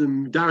 to the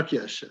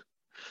Darkei Hashem.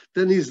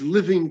 Then he's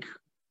living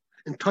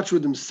in touch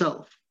with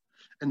himself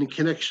and in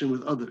connection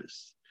with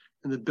others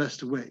in the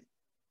best way.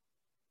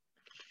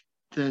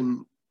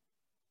 Then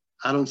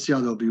I don't see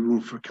how there'll be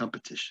room for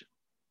competition.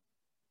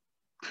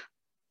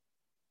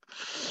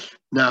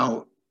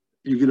 Now,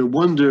 you're going to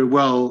wonder,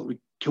 well,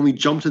 can we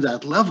jump to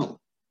that level?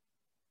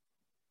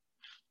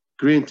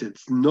 Granted,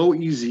 it's no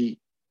easy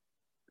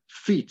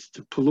feat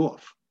to pull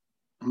off.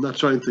 I'm not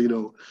trying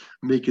to,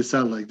 make it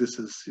sound like this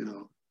is,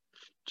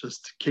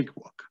 just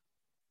cakewalk.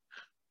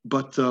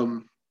 But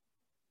the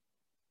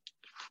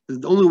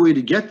only way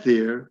to get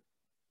there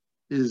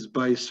is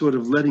by sort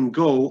of letting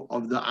go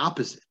of the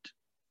opposite.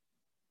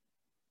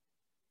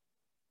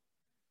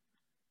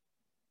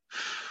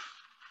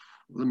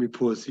 Let me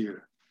pause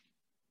here.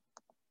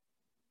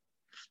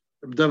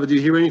 David, do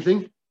you hear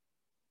anything?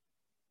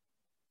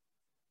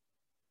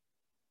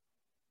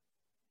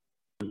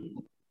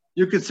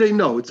 You could say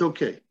no, it's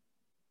okay.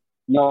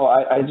 No,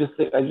 I just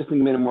think it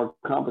made it more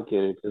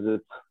complicated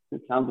because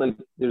it sounds like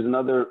there's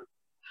another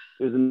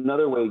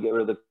way to get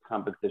rid of the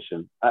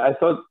competition. I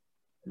thought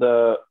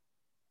the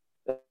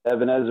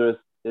Even Ezra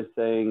is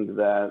saying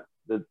that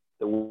the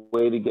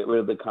way to get rid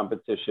of the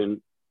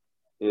competition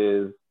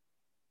is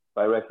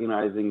by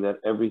recognizing that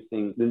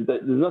everything, there's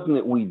nothing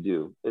that we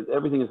do.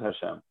 Everything is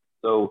Hashem.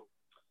 So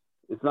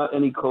it's not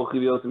any kochi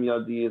v'yotam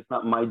yadi. It's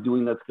not my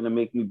doing that's going to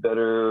make me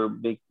better,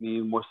 make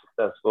me more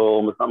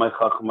successful. It's not my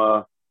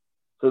chachma.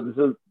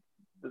 So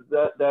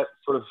that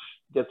sort of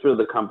gets rid of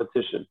the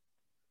competition,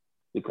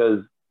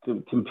 because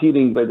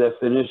competing by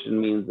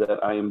definition means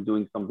that I am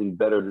doing something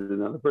better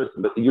than another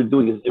person. But you're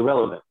doing is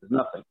irrelevant. It's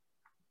nothing.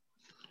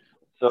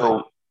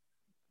 So,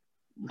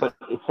 but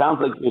it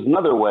sounds like there's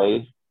another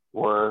way,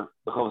 or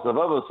the Chovos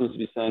HaLevavos seems to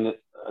be saying it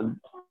a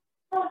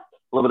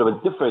little bit of a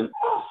different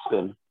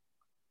spin.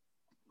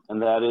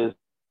 And that is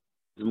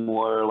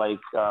more like,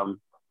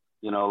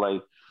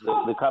 like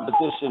the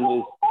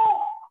competition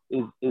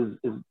is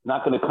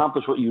not going to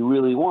accomplish what you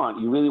really want.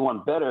 You really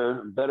want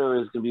better. Better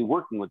is going to be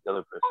working with the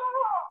other person.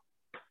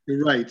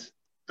 You're right.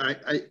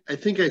 I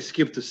think I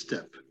skipped a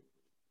step.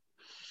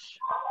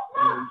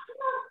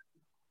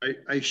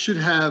 I should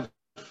have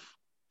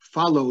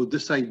followed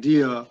this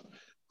idea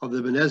of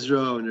the Ben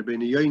Ezra and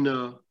Rabbeinu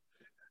Yonah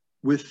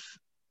with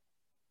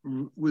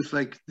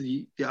like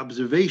the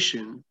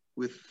observation,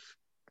 with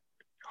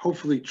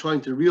hopefully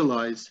trying to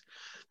realize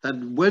that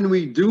when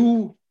we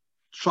do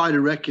try to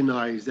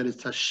recognize that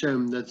it's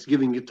Hashem that's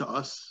giving it to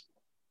us,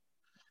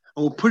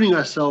 and we're putting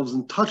ourselves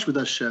in touch with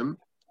Hashem,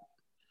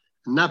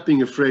 and not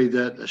being afraid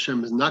that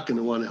Hashem is not going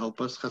to want to help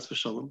us, chas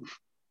v'shalom,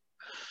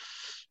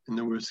 in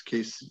the worst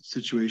case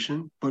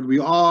situation, but we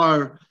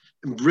are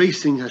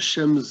embracing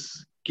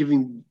Hashem's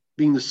being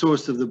the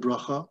source of the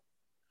bracha,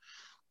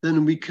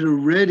 then we're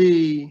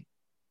already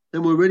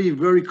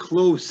very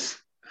close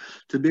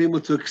to be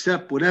able to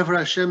accept whatever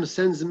Hashem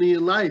sends me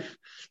in life.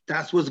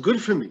 That's what's good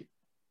for me.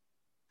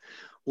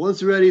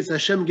 Once already it's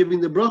Hashem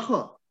giving the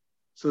bracha,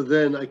 so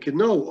then I can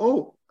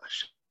know,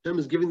 Hashem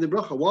is giving the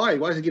bracha. Why?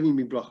 Why is he giving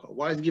me bracha?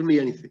 Why is he giving me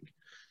anything?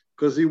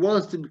 Because he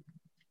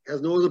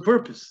has no other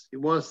purpose. He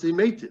wants to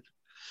make it.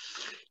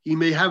 He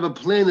may have a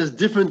plan that's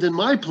different than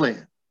my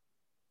plan.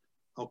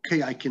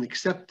 Okay, I can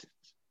accept it.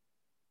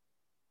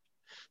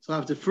 So I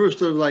have to first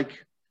sort of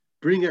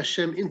bring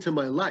Hashem into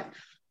my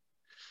life.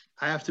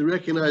 I have to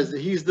recognize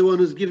that he's the one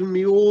who's given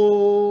me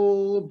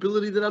all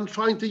ability that I'm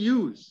trying to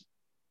use.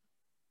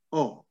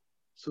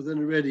 So then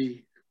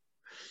already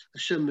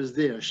Hashem is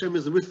there. Hashem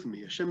is with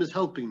me. Hashem is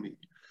helping me.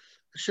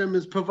 Hashem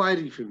is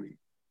providing for me.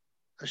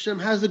 Hashem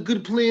has a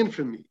good plan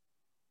for me.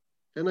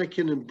 Then I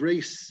can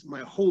embrace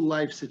my whole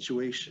life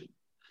situation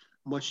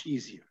much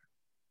easier.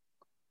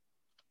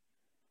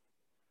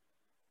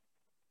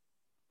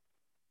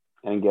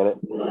 And get it.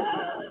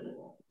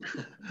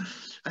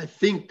 I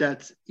think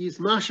that is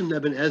Mashim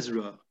Ibn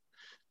Ezra,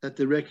 that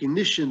the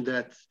recognition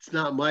that it's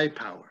not my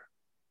power,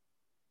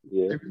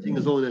 everything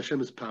is only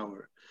Hashem's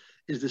power,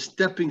 is the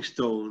stepping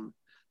stone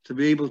to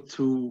be able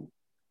to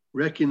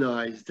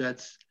recognize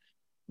that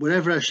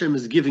whatever Hashem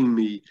is giving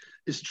me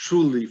is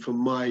truly for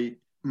my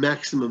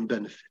maximum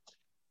benefit.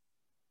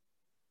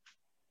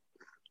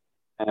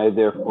 And I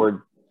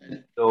therefore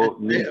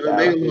don't need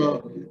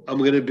I'm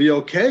going to be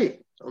okay.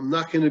 I'm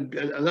not going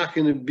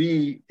to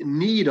be in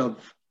need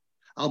of.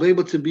 I'll be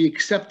able to be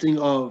accepting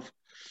of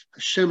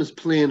Hashem's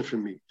plan for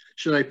me.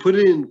 Should I put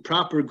in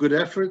proper good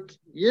effort?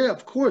 Yeah,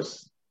 of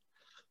course.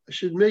 I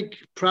should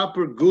make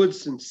proper, good,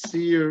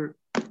 sincere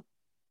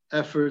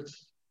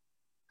efforts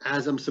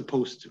as I'm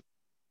supposed to.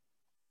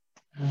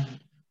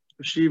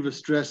 Shiva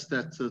stressed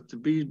that to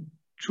be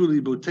truly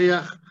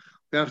boteach,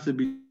 we have to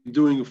be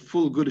doing a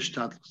full good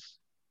ishtadlus.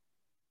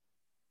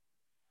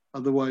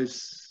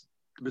 Otherwise,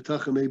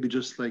 betacha may be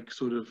just like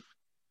sort of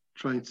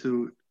trying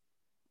to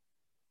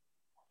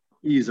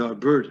ease our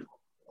burden.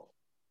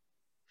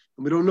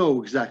 And we don't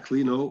know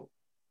exactly,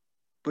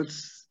 but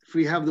if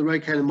we have the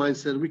right kind of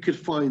mindset, we could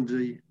find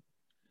the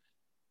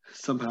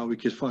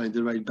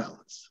right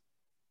balance.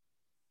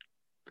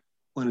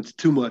 When it's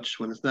too much,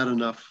 when it's not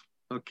enough,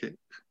 okay.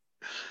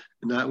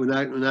 We're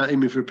not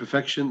aiming for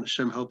perfection.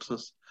 Hashem helps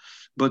us.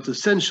 But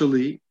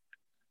essentially,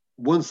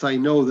 once I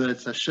know that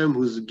it's Hashem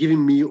who's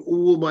giving me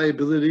all my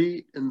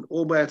ability and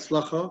all my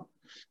atzlacha,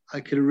 I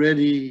can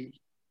already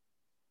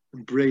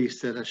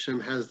embrace that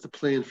Hashem has the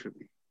plan for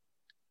me.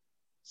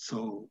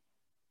 So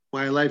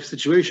my life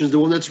situation is the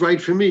one that's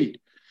right for me.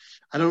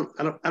 I don't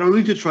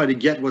need to try to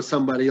get what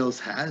somebody else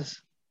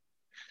has.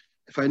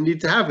 If I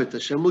need to have it,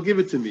 Hashem will give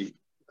it to me.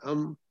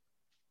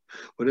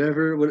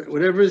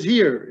 Whatever is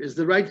here is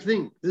the right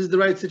thing. This is the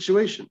right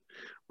situation.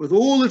 With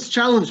all its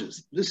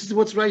challenges, this is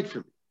what's right for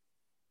me.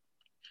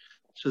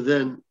 So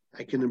then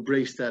I can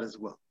embrace that as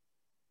well.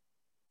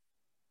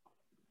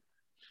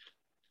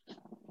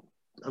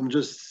 I'm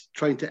just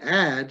trying to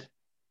add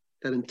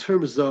that in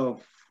terms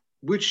of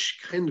which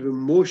kind of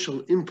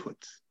emotional input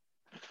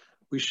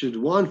we should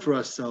want for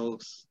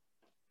ourselves,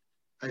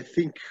 I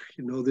think,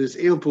 there's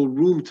ample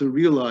room to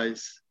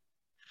realize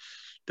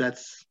that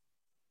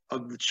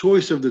of the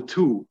choice of the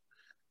two,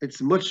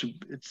 it's much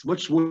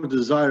more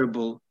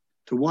desirable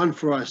to want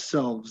for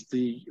ourselves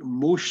the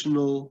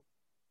emotional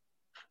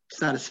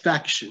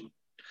satisfaction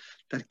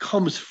that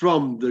comes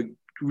from the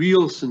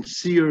real,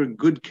 sincere,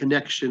 good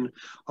connection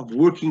of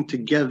working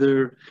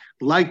together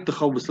like the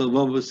Chovos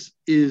HaLevavos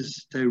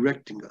is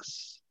directing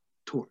us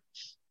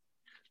towards.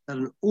 That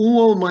in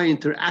all my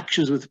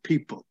interactions with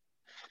people,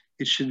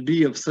 it should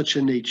be of such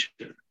a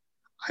nature.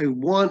 I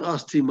want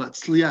us to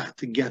matzliach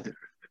together.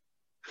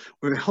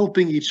 We're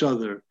helping each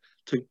other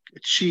to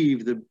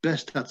achieve the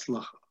best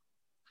hatzlacha.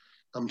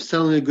 I'm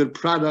selling a good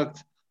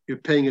product, you're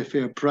paying a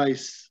fair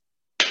price.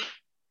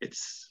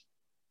 It's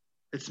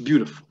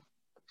beautiful.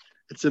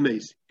 It's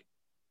amazing.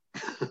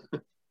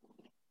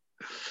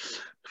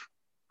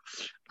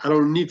 I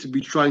don't need to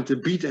be trying to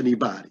beat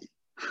anybody.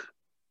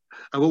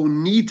 I won't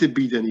need to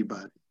beat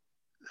anybody.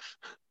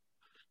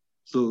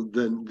 So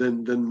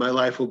then my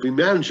life will be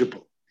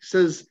manageable. He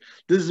says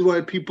this is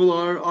why people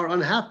are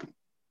unhappy.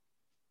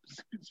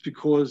 It's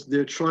because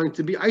they're trying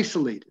to be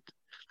isolated.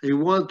 They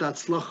want their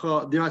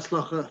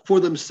atzlacha for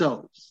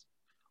themselves.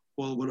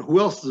 Well, who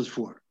else is it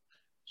for?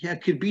 Yeah,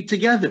 it could be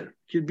together.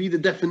 It could be the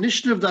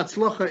definition of that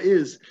atzlacha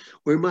is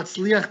we're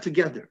matzliach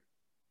together.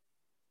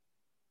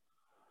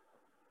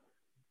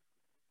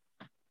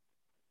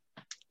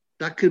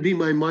 That could be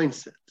my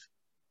mindset.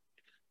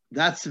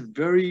 That's a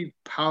very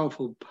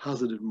powerful,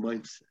 positive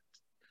mindset.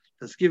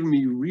 That's given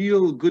me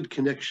real good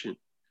connection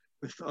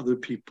with other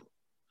people.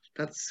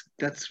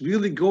 That's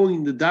really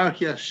going the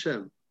Darkei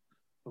Hashem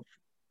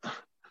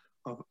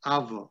of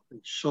Ava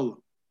and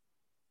Shalom.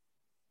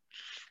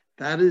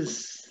 That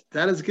is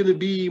going to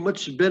be a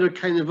much better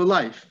kind of a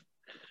life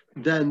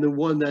than the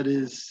one that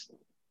is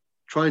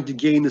trying to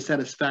gain the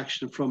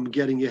satisfaction from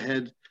getting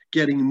ahead,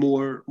 getting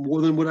more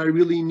than what I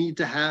really need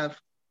to have,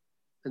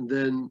 and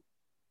then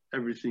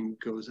everything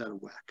goes out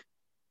of whack.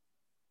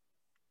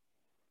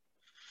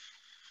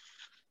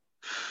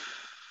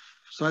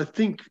 So I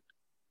think,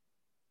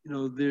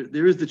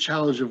 there is the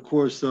challenge, of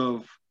course,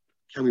 of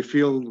can we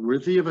feel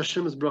worthy of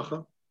Hashem's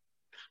bracha?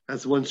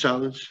 That's one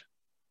challenge.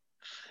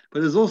 But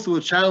there's also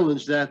a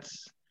challenge that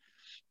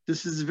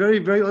this is very,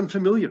 very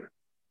unfamiliar.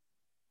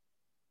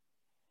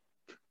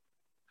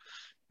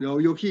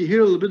 You'll hear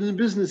a little bit in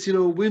business,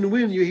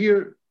 win-win, you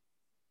hear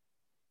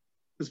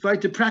it's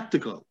right to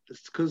practical.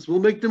 It's because we'll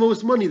make the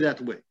most money that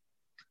way.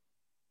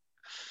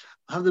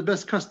 I'll have the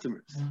best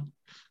customers. Yeah.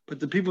 But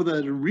the people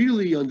that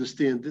really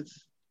understand it,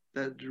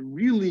 that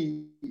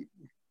really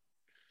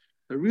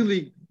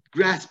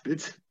grasp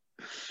it,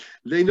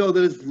 they know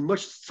that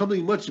it's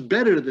something much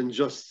better than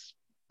just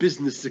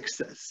business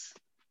success.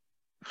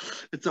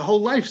 It's a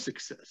whole life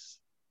success,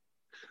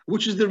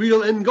 which is the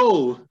real end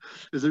goal.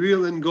 Is the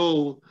real end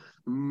goal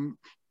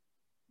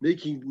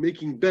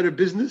making better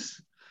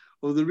business,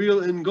 or the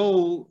real end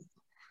goal,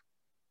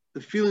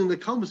 the feeling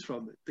that comes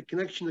from it, the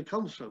connection that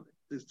comes from it,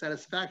 the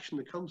satisfaction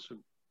that comes from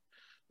it,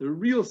 the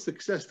real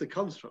success that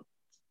comes from it,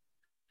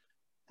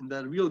 and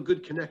that real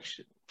good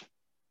connection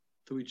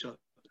to each other.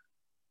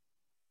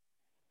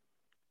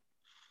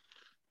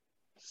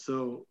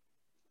 So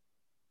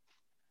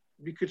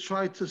we could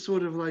try to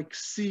sort of like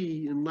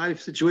see in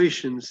life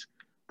situations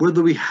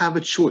whether we have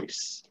a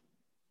choice.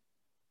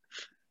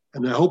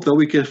 And I hope that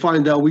we can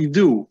find out we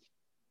do,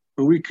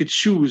 where we could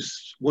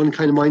choose one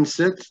kind of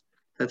mindset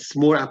that's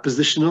more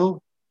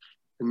oppositional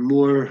and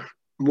more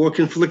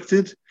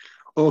conflicted,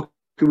 or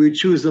could we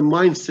choose a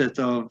mindset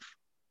of,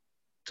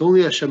 it's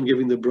only Hashem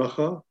giving the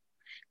bracha,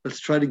 let's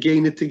try to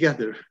gain it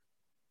together.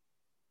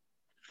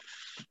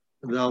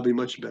 And that'll be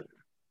much better.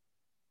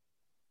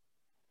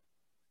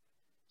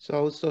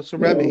 So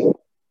Rebbe,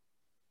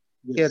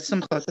 yeah,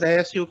 Simcha, could I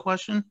ask you a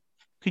question?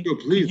 Could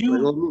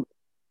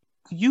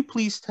you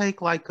please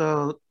take like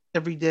a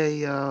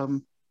everyday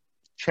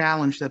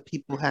challenge that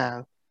people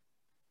have?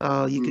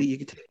 You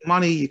could take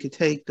money, you could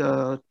take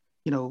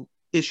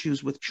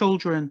issues with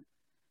children,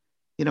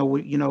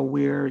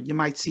 where you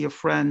might see a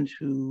friend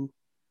who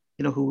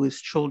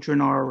his children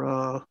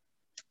are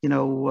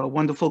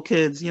wonderful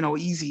kids,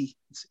 easy.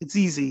 It's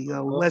easy,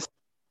 less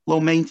low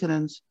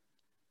maintenance.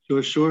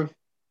 Sure.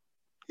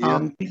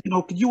 Yeah.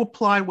 Could you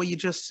apply what you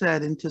just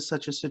said into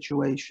such a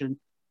situation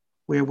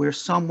where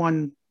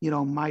someone,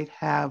 might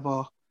have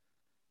a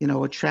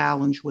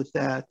challenge with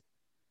that,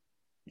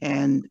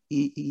 and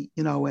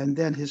and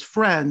then his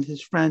friend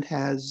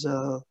has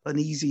an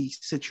easy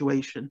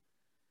situation.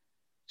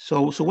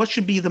 So what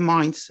should be the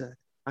mindset?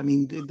 I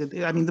mean,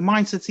 the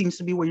mindset seems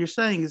to be what you're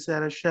saying is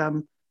that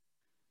Hashem,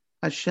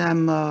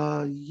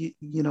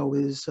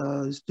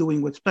 is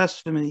doing what's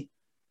best for me.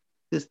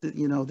 This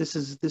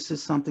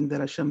is something that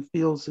Hashem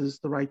feels is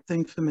the right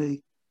thing for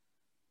me.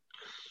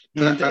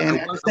 And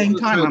at the same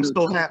time, I'm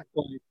still happy.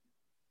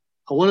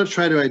 I want to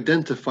try to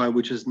identify,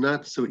 which is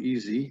not so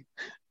easy,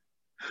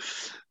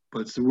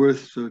 but it's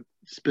worth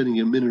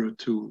spending a minute or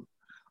two.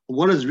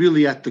 What is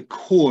really at the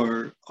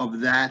core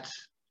of that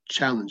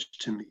challenge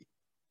to me?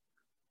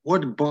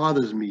 What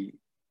bothers me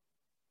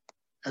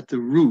at the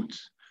root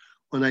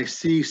when I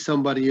see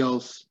somebody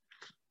else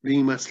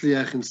being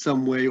matzliach in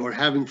some way or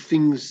having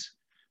things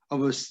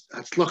of a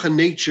hatzlacha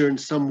nature in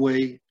some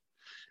way,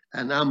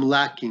 and I'm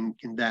lacking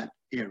in that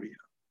area?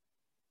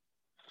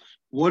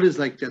 What is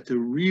like at the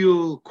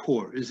real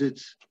core? Is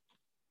it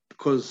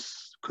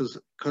because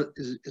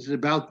is it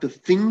about the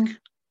thing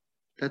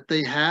that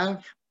they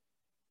have,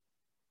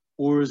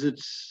 or is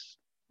it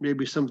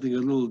maybe something a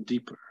little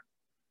deeper?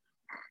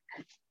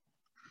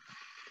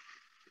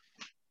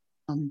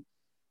 I'm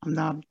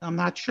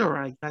not sure.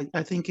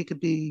 I think it could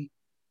be,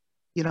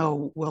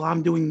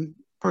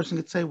 person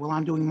could say, well,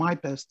 I'm doing my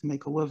best to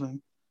make a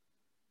living.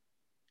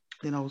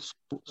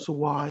 So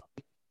why?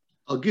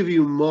 I'll give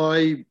you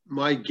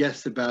my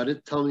guess about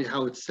it. Tell me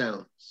how it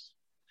sounds.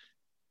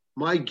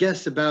 My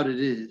guess about it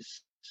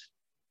is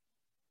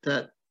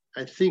that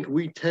I think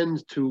we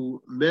tend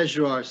to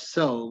measure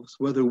ourselves,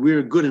 whether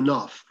we're good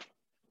enough,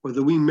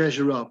 whether we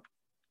measure up,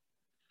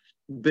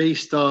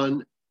 based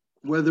on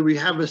whether we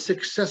have a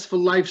successful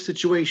life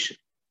situation.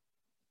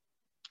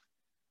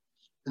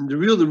 And the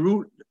real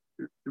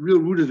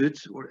root of it,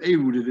 or a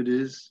root of it,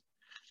 is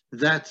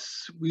that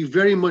we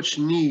very much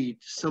need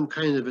some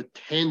kind of a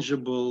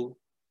tangible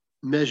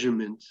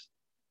measurement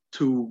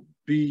to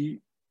be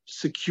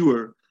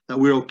secure that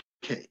we're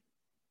okay.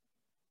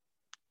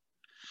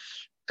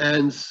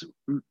 And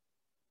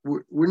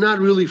we're not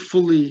really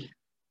fully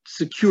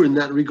secure in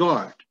that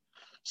regard.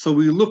 So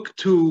we look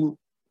to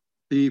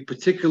the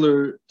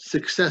particular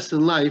success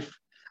in life,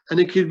 and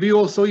it could be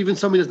also even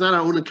something that's not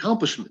our own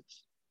accomplishment.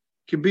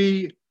 It could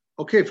be,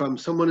 okay, if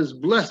someone is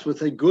blessed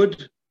with a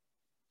good,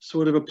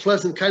 sort of a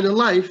pleasant kind of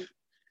life,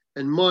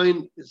 and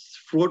mine is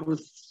fraught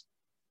with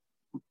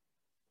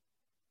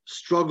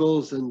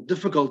struggles and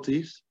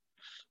difficulties.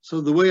 So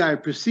the way I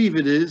perceive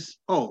it is,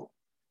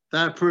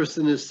 that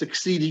person is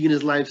succeeding in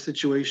his life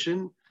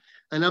situation,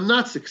 and I'm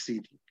not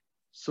succeeding.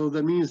 So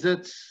that means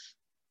that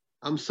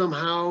I'm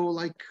somehow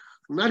like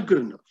not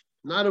good enough,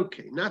 not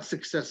okay, not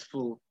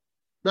successful,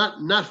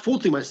 not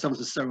faulting myself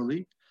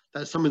necessarily.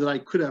 That's something that I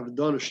could have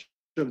done or should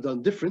have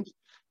done different.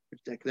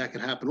 That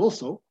could happen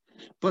also.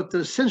 But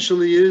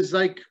essentially is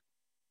like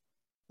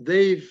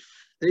they've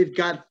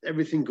got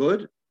everything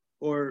good,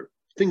 or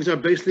things are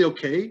basically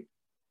okay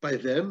by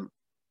them,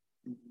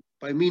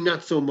 by me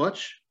not so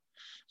much.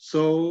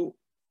 So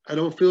I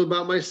don't feel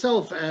about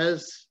myself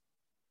as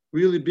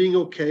really being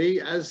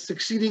okay, as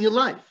succeeding in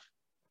life.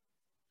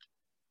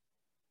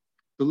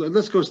 So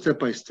let's go step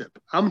by step.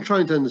 I'm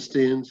trying to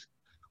understand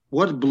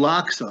what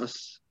blocks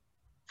us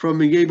from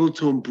being able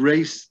to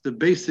embrace the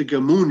basic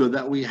emunah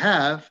that we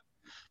have,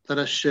 that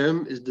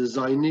Hashem is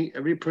designing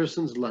every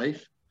person's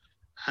life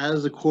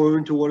as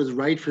according to what is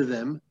right for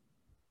them.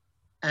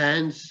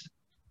 And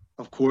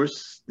of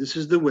course, this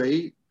is the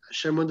way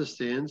Hashem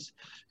understands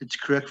it's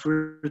correct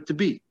for it to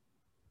be.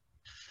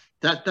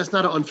 That's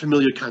not an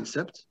unfamiliar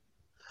concept.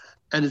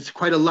 and it's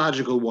quite a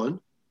logical one.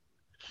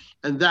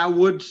 And that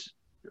would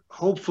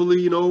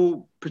hopefully,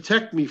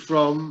 protect me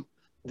from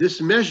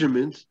this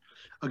measurement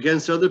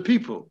against other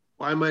people.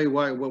 What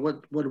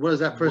does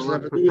that person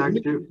have to do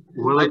with me?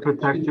 Will it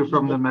protect you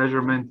from the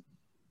measurement?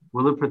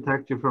 Will it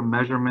protect you from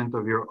measurement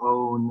of your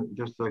own?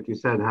 Just like you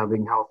said,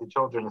 having healthy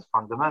children is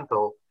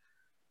fundamental,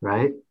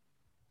 right?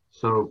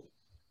 So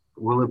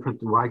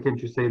why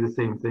can't you say the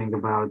same thing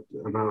about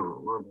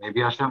well,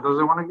 maybe Hashem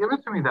doesn't want to give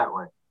it to me that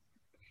way,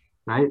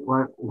 right?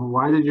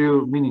 Why did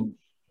you, meaning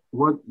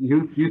what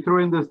you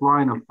threw in this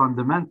line of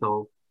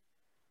fundamental,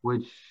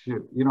 which,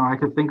 I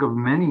could think of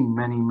many,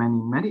 many, many,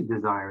 many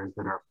desires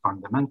that are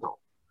fundamental,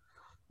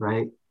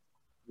 right?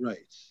 Right.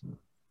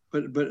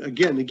 But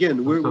again,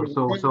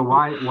 so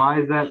why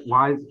is that?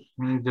 Why is,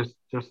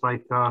 just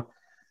like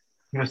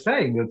you're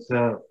saying, it's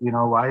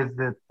why is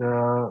it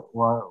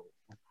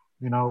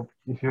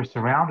if you're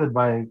surrounded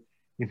by,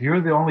 if you're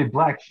the only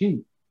black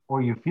sheep,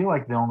 or you feel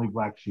like the only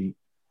black sheep,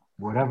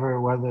 why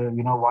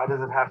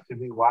does it have to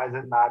be? Why is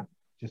it not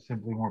just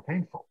simply more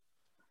painful?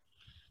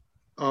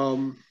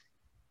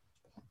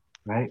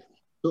 Right.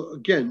 So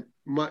again,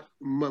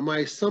 my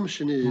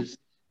assumption is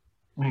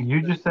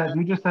you just said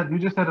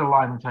a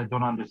line which I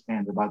don't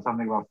understand about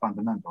something about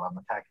fundamental. I'm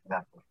attacking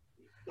that way.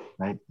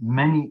 Right.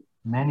 Many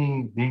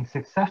being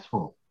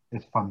successful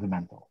is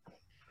fundamental.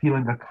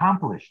 Feeling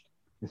accomplished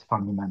is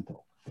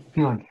fundamental.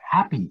 Feeling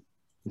happy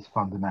is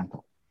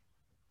fundamental.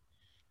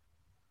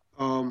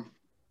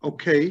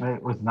 Okay.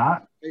 It was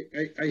not.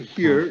 I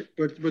hear,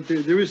 but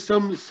there is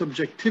some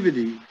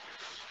subjectivity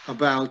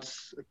about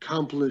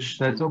accomplished.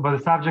 But the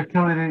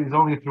subjectivity is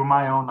only through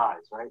my own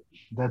eyes, right?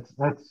 That's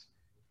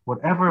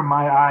whatever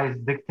my eyes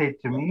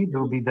dictate to me. There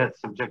will be that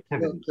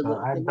subjectivity.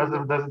 So it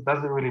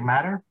doesn't really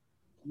matter.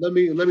 Let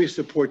me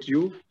support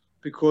you,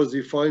 because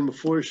you find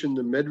Meforish in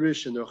the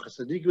Medrash and the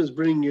Chasadikim is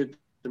bringing it.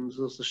 The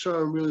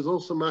Mizal really is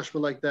also mashma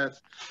like that.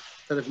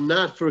 That if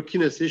not for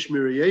Kinas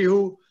Ishmir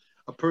Yehu,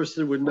 a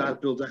person would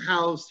not build a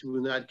house, he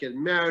would not get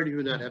married, he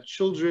would not have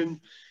children.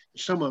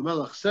 Shlomo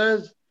Melech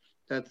says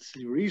that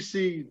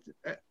Yurisi,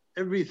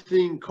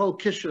 everything, Kol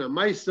Kishra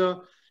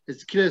Maisa,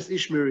 is Kinas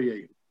Ishmir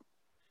Yehu.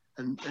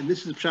 And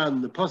this is pshat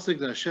in the pasuk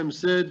that Hashem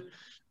said,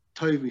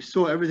 Toiv, we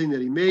saw everything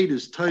that he made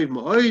is Toiv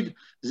Ma'od,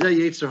 Zeh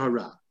Yetzer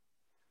Hara.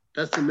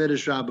 That's the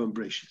Medrash Rabbah and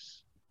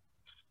Breshis.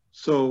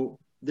 So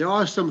there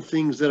are some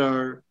things that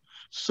are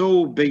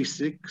so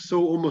basic,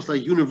 so almost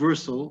like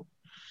universal,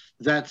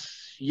 that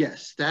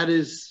yes, that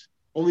is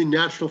only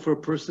natural for a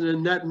person,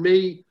 and that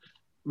may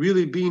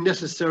really be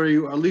necessary,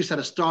 or at least at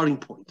a starting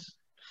point.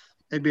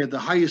 Maybe at the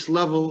highest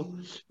level,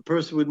 a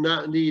person would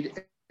not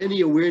need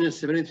any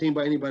awareness of anything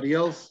by anybody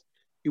else.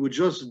 He would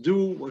just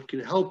do what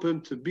can help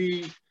him to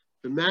be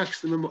the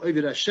maximum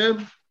Oived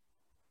Hashem,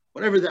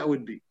 whatever that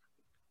would be.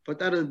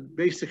 But at a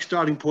basic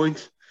starting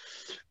point,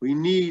 we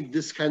need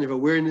this kind of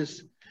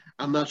awareness.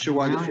 I'm not sure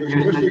why the first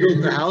person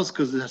built the house,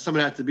 because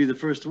someone had to be the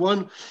first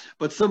one,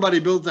 but somebody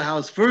built the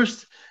house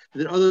first,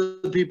 and then other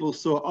people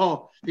saw,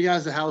 oh, he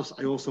has a house,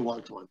 I also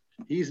want one.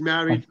 He's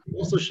married, he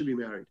also should be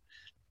married.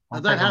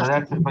 But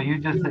you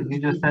just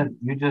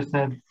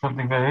said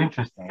something very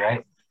interesting,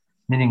 right?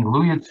 Meaning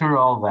Lu Yitzur,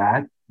 all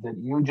that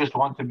you just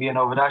want to be an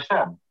Oved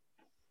Hashem,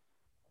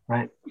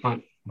 right?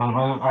 But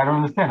I don't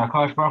understand.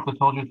 Hakadosh Baruch Hu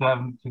told you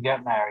to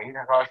get married.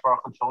 Hakadosh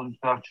Baruch Hu told you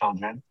to have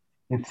children.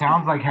 It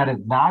sounds like had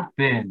it not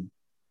been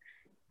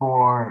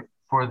for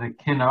the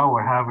kino,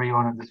 or however you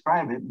want to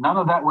describe it, none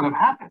of that would have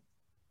happened.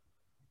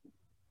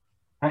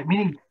 Right?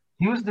 Meaning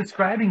he was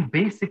describing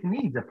basic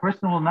needs. A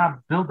person will not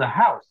build a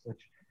house, which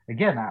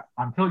again,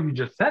 until you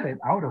just said it,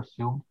 I would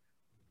assume,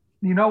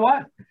 you know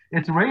what?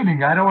 It's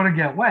raining, I don't want to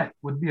get wet,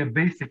 would be a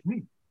basic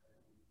need.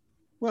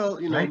 Well,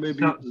 right? Maybe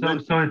so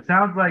it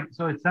sounds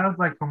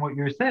like from what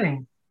you're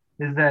saying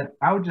is that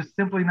I would just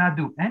simply not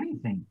do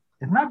anything.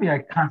 It's not I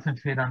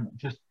concentrate on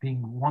just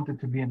wanted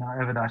to be an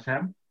Eved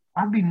Hashem.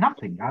 I'd be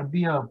nothing. I'd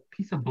be a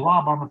piece of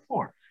blob on the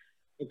floor.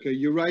 Okay,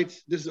 you're right.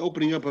 This is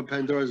opening up a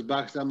Pandora's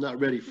box I'm not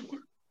ready for.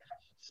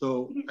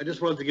 So I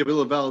just wanted to give a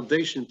little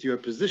validation to your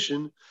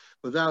position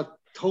without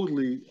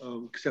totally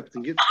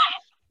accepting it.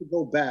 To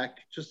go back,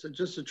 just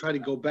to try to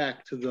go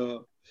back to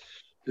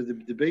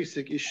the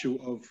basic issue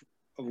of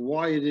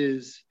why it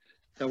is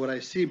that what I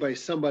see by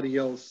somebody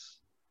else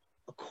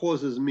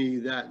causes me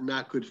that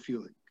not good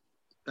feeling,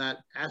 that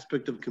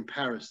aspect of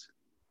comparison.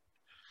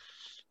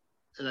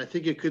 And I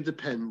think it could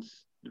depend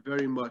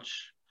very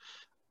much,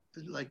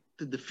 like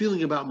the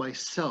feeling about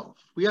myself.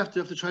 We have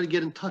to try to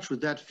get in touch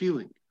with that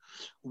feeling.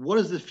 What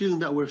is the feeling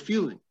that we're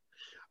feeling?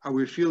 Are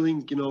we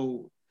feeling,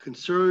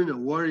 concern or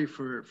worry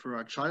for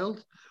our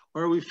child?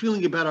 Or are we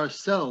feeling about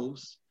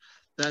ourselves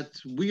that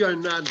we are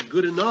not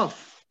good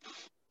enough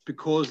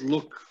because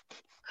look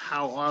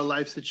how our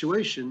life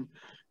situation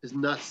is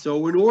not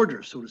so in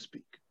order, so to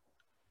speak?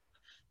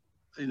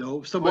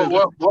 Somebody.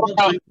 Can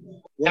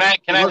I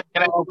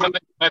put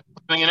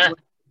something in there?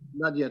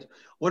 Not yet.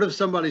 What if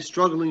somebody's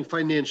struggling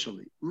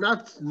financially,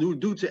 not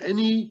due to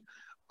any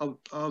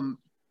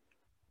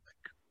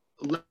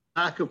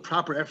lack of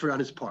proper effort on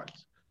his part,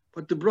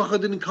 but the bracha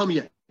didn't come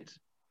yet?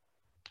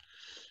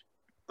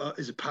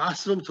 is it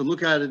possible to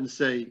look at it and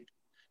say,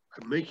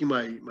 I'm making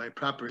my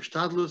proper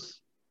ishtadlus,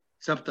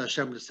 accept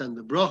Hashem to send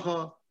the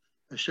bracha,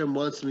 Hashem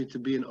wants me to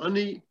be an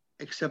ani,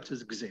 accept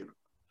his gzeira.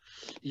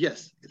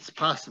 Yes, it's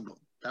possible.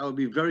 That would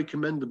be very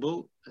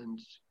commendable and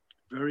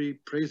very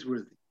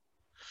praiseworthy.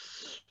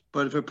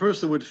 But if a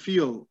person would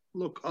feel,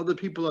 look, other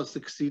people are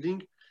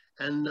succeeding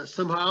and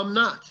somehow I'm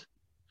not,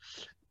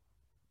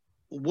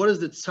 what is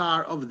the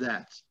tsar of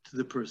that to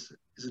the person?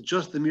 Is it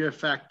just the mere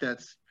fact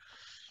that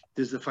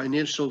there's a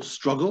financial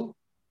struggle?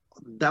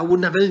 That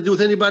wouldn't have anything to do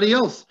with anybody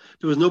else.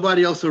 There was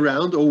nobody else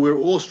around, or we're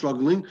all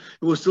struggling,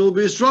 it will still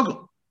be a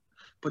struggle.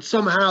 But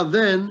somehow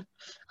then,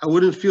 I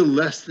wouldn't feel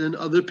less than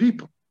other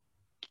people.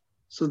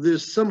 So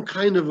there's some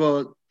kind of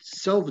a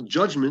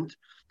self-judgment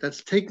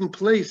that's taking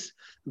place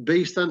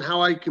based on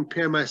how I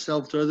compare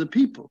myself to other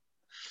people.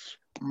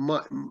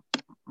 My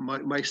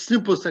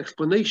simplest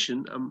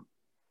explanation, I'm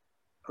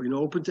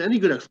open to any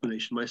good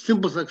explanation. My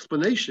simplest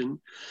explanation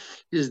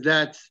is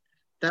that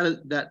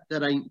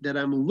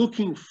I'm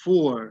looking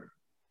for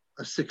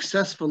a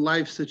successful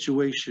life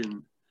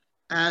situation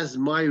as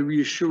my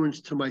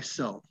reassurance to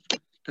myself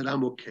that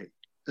I'm okay,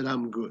 that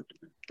I'm good,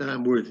 that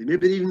I'm worthy.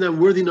 Maybe even I'm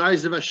worthy in the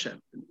eyes of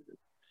Hashem.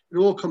 It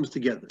all comes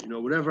together.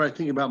 Whatever I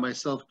think about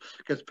myself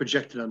gets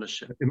projected on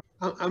Hashem.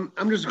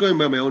 I'm just going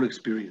by my own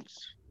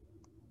experience.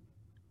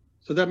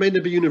 So that may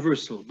not be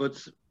universal,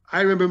 but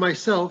I remember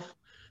myself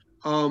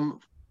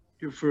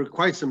for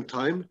quite some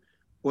time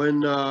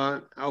when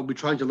I'll be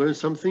trying to learn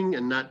something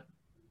and not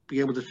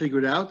be able to figure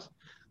it out.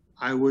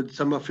 I would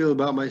somehow feel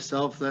about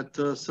myself that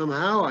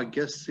somehow, I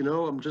guess,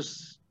 I'm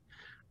just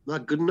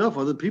not good enough.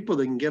 Other people,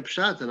 they can get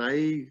shot and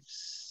I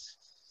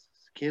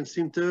can't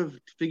seem to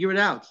figure it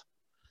out.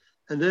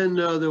 And then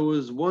there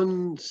was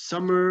one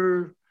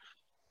summer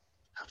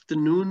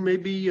afternoon,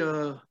 maybe,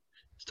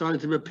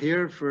 starting to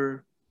prepare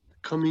for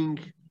coming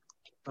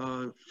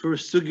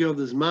first sugya of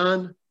the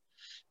Zman,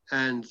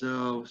 and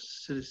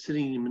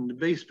sitting in the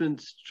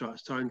basement,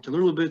 starting to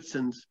learn a little bits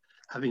and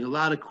having a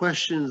lot of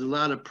questions, a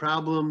lot of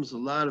problems, a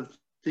lot of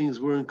things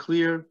weren't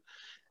clear.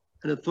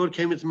 And a thought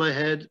came into my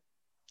head,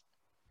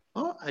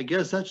 oh, I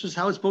guess that's just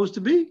how it's supposed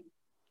to be.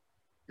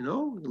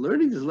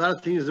 Learning, there's a lot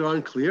of things that are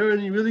unclear,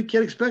 and you really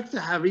can't expect to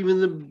have even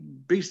the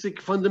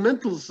basic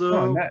fundamentals.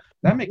 So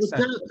that makes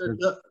sense.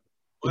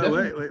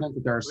 Wait.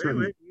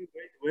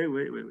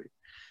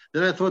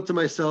 Then I thought to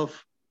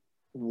myself,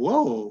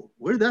 whoa,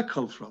 where did that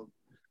come from?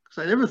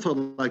 Because I never thought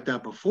like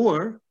that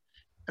before.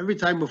 Every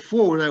time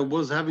before, when I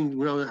was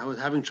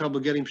having trouble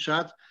getting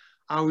shot,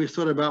 I always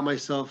thought about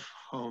myself,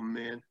 oh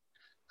man,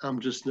 I'm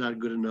just not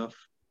good enough.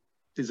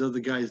 These other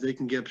guys, they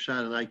can get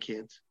shot and I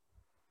can't.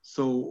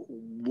 So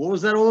what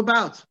was that all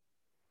about?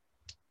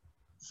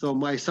 So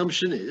my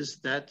assumption is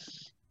that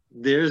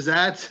there's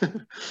that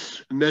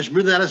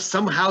measurement, that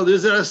somehow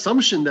there's that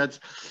assumption that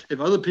if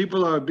other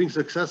people are being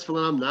successful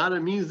and I'm not,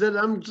 it means that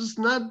I'm just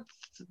not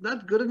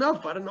good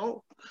enough. I don't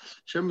know.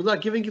 Hashem's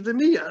not giving it to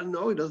me. I don't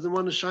know. He doesn't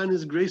want to shine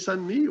his grace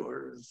on me,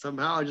 or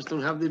somehow I just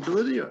don't have the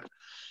ability, or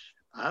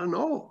I don't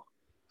know.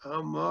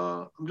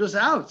 I'm just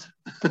out.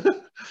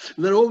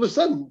 And then all of a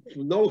sudden,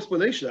 no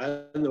explanation,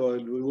 I don't know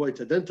a way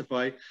to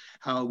identify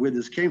where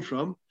this came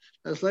from.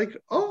 I was like,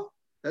 oh,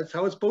 that's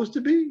how it's supposed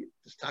to be.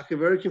 It's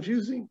very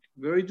confusing,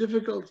 very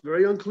difficult,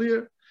 very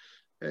unclear.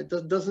 It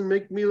doesn't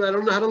make me, I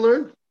don't know how to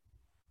learn.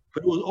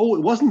 But it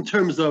wasn't in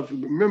terms of,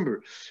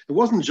 remember, it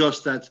wasn't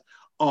just that,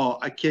 oh,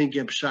 I can't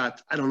get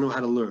shot, I don't know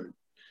how to learn.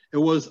 It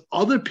was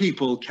other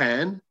people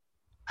can,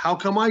 how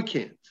come I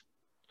can't?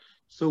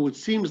 So it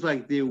seems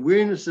like the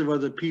awareness of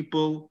other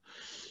people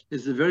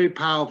is a very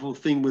powerful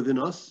thing within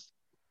us.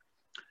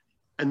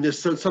 And there's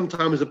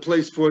sometimes a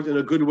place for it in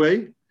a good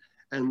way.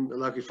 And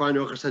like we find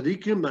Ochar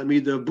Tzadikim,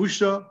 Amida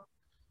Busha,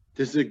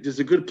 there's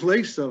a good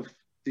place of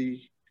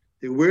the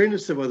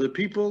awareness of other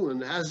people,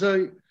 and has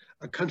a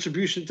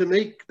contribution to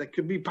make that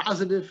could be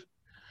positive.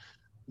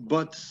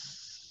 But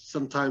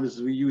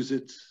sometimes we use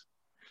it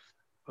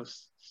a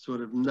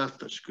sort of not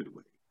such good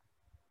way.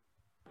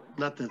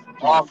 Not that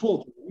it's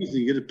fault of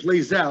using it, it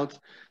plays out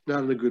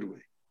not in a good way.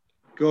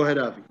 Go ahead,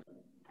 Avi.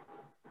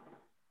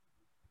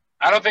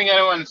 I don't think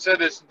anyone said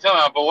this until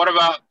now, but what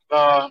about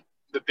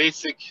the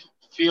basic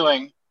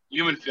feeling,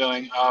 human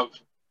feeling of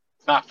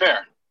it's not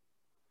fair?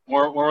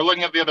 When we're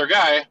looking at the other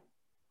guy,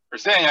 we're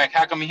saying, like,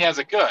 how come he has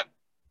it good?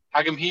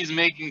 How come he's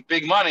making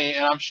big money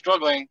and I'm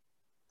struggling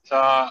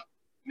to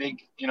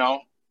make,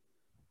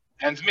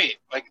 ends meet?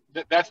 Like,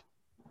 that's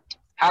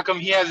how come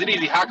he has it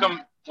easy? How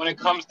come when it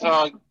comes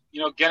to,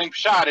 getting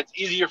shot, it's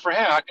easier for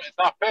him? It's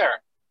not fair.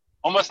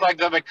 Almost like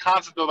the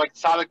concept of like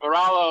Tzaddik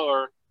Barala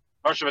or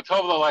Rosh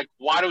Hashanah, like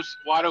why do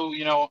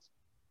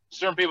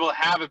certain people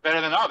have it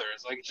better than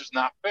others? Like, it's just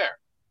not fair.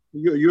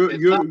 You're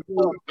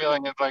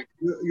feeling it's like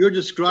you're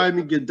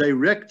describing a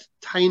direct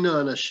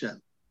taina on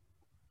Hashem,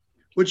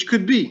 which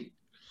could be.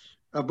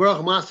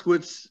 Baruch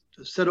Moskowitz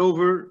said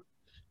over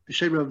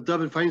B'Shem of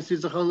David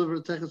Feinstein,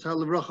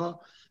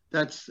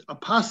 that's a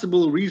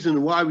possible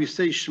reason why we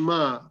say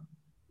Shema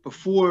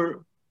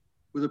before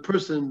with a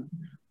person,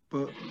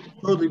 but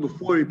thirdly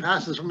before he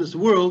passes from this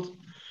world,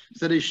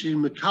 So that he should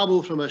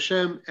makabel from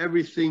Hashem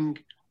everything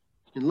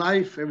in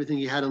life, everything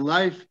he had in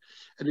life,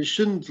 and he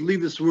shouldn't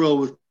leave this world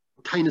with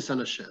tinus on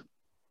Hashem.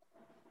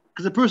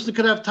 Because a person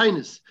could have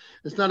tinus.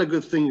 It's not a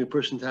good thing for a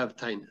person to have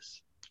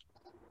tinus.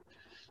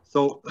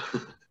 So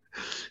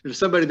if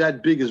somebody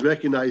that big is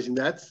recognizing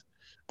that,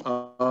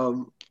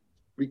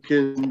 we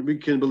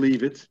can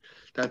believe it,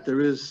 that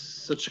there is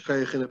such a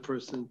koyach in a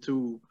person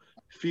to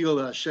feel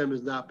that Hashem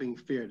is not being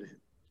fair to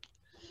him.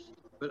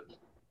 But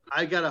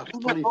I got a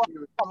funny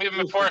feeling.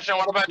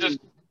 What about just...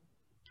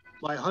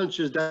 My hunch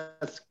is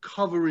that's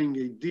covering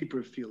a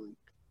deeper feeling.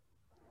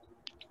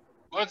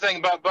 One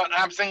thing, but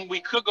I'm saying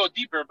we could go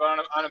deeper, but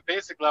on a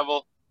basic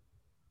level,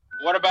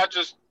 what about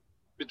just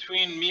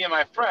between me and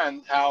my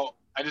friend, how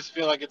I just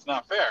feel like it's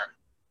not fair?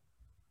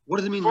 What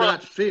does it mean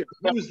not fair?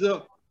 Who's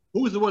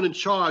the one in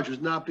charge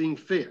who's not being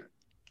fair?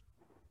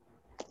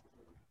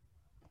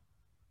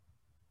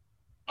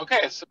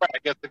 Okay, so I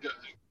guess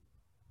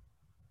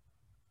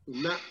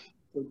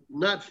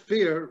not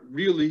fair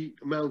really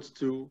amounts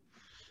to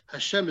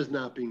Hashem is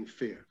not being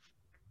fair.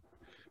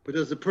 But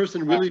does the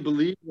person really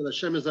believe that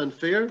Hashem is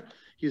unfair?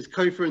 He's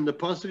kaifer in the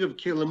pasuk of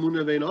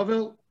Kelamuna vein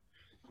Avel.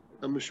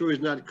 I'm sure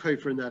he's not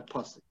kaifer in that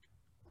pasuk.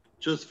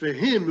 Just for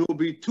him, it will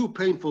be too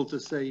painful to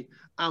say,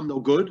 I'm no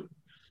good.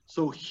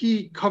 So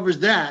he covers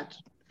that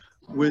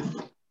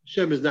with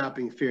Hashem is not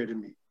being fair to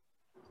me.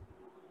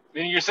 I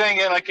mean, you're saying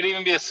it like it could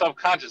even be a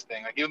subconscious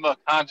thing. Like even though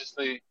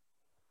consciously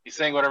he's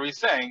saying whatever he's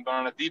saying, but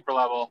on a deeper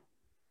level,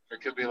 there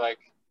could be like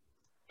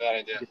bad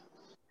idea.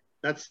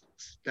 That's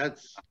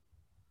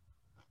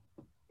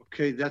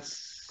okay.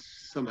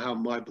 That's somehow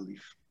my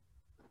belief.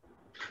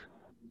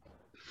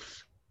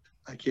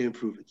 I can't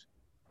prove it.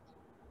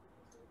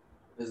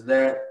 Is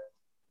that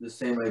the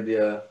same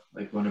idea?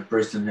 Like when a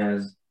person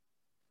has,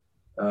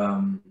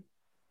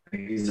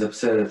 he's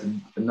upset at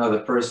another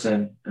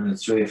person, and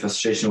it's really a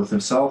frustration with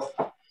himself.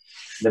 Would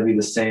that be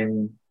the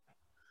same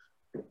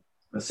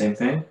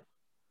thing?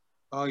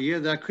 Oh yeah,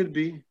 that could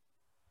be.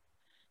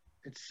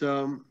 It's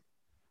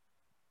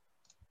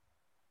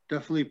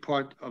definitely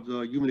part of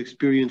the human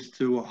experience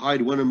to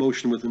hide one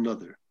emotion with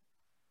another.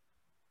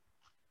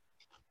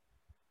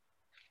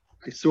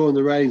 I saw in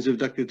the writings of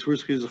Dr.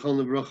 Tversky Zechron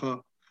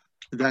Livracha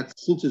that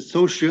since it's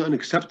socially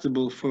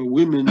unacceptable for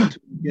women to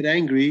get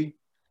angry,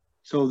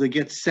 so they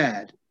get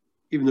sad,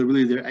 even though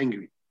really they're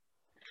angry.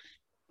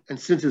 And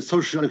since it's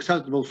socially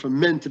unacceptable for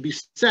men to be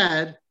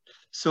sad,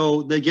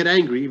 so they get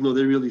angry, even though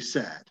they're really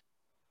sad.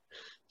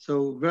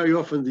 So very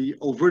often the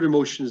overt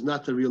emotion is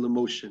not the real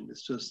emotion.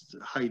 It's just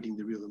hiding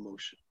the real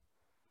emotion.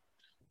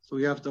 So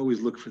we have to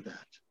always look for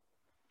that.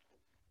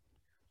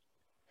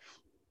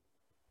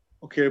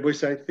 Okay,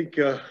 boys, I think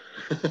this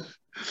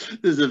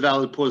is a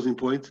valid pausing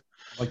point.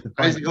 I'd like to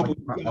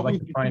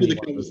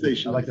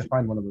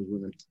find one of those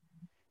women.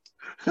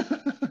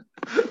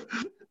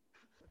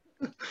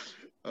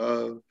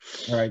 All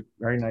right,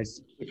 very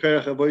nice.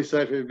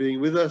 For being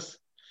with us.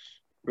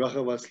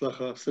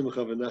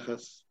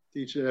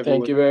 Teach everyone.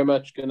 Thank you very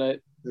much. Good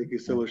night. Thank you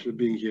so much for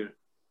being here.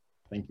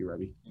 Thank you,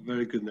 Rebbe.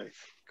 Very good night.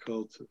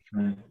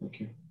 Thank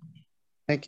you.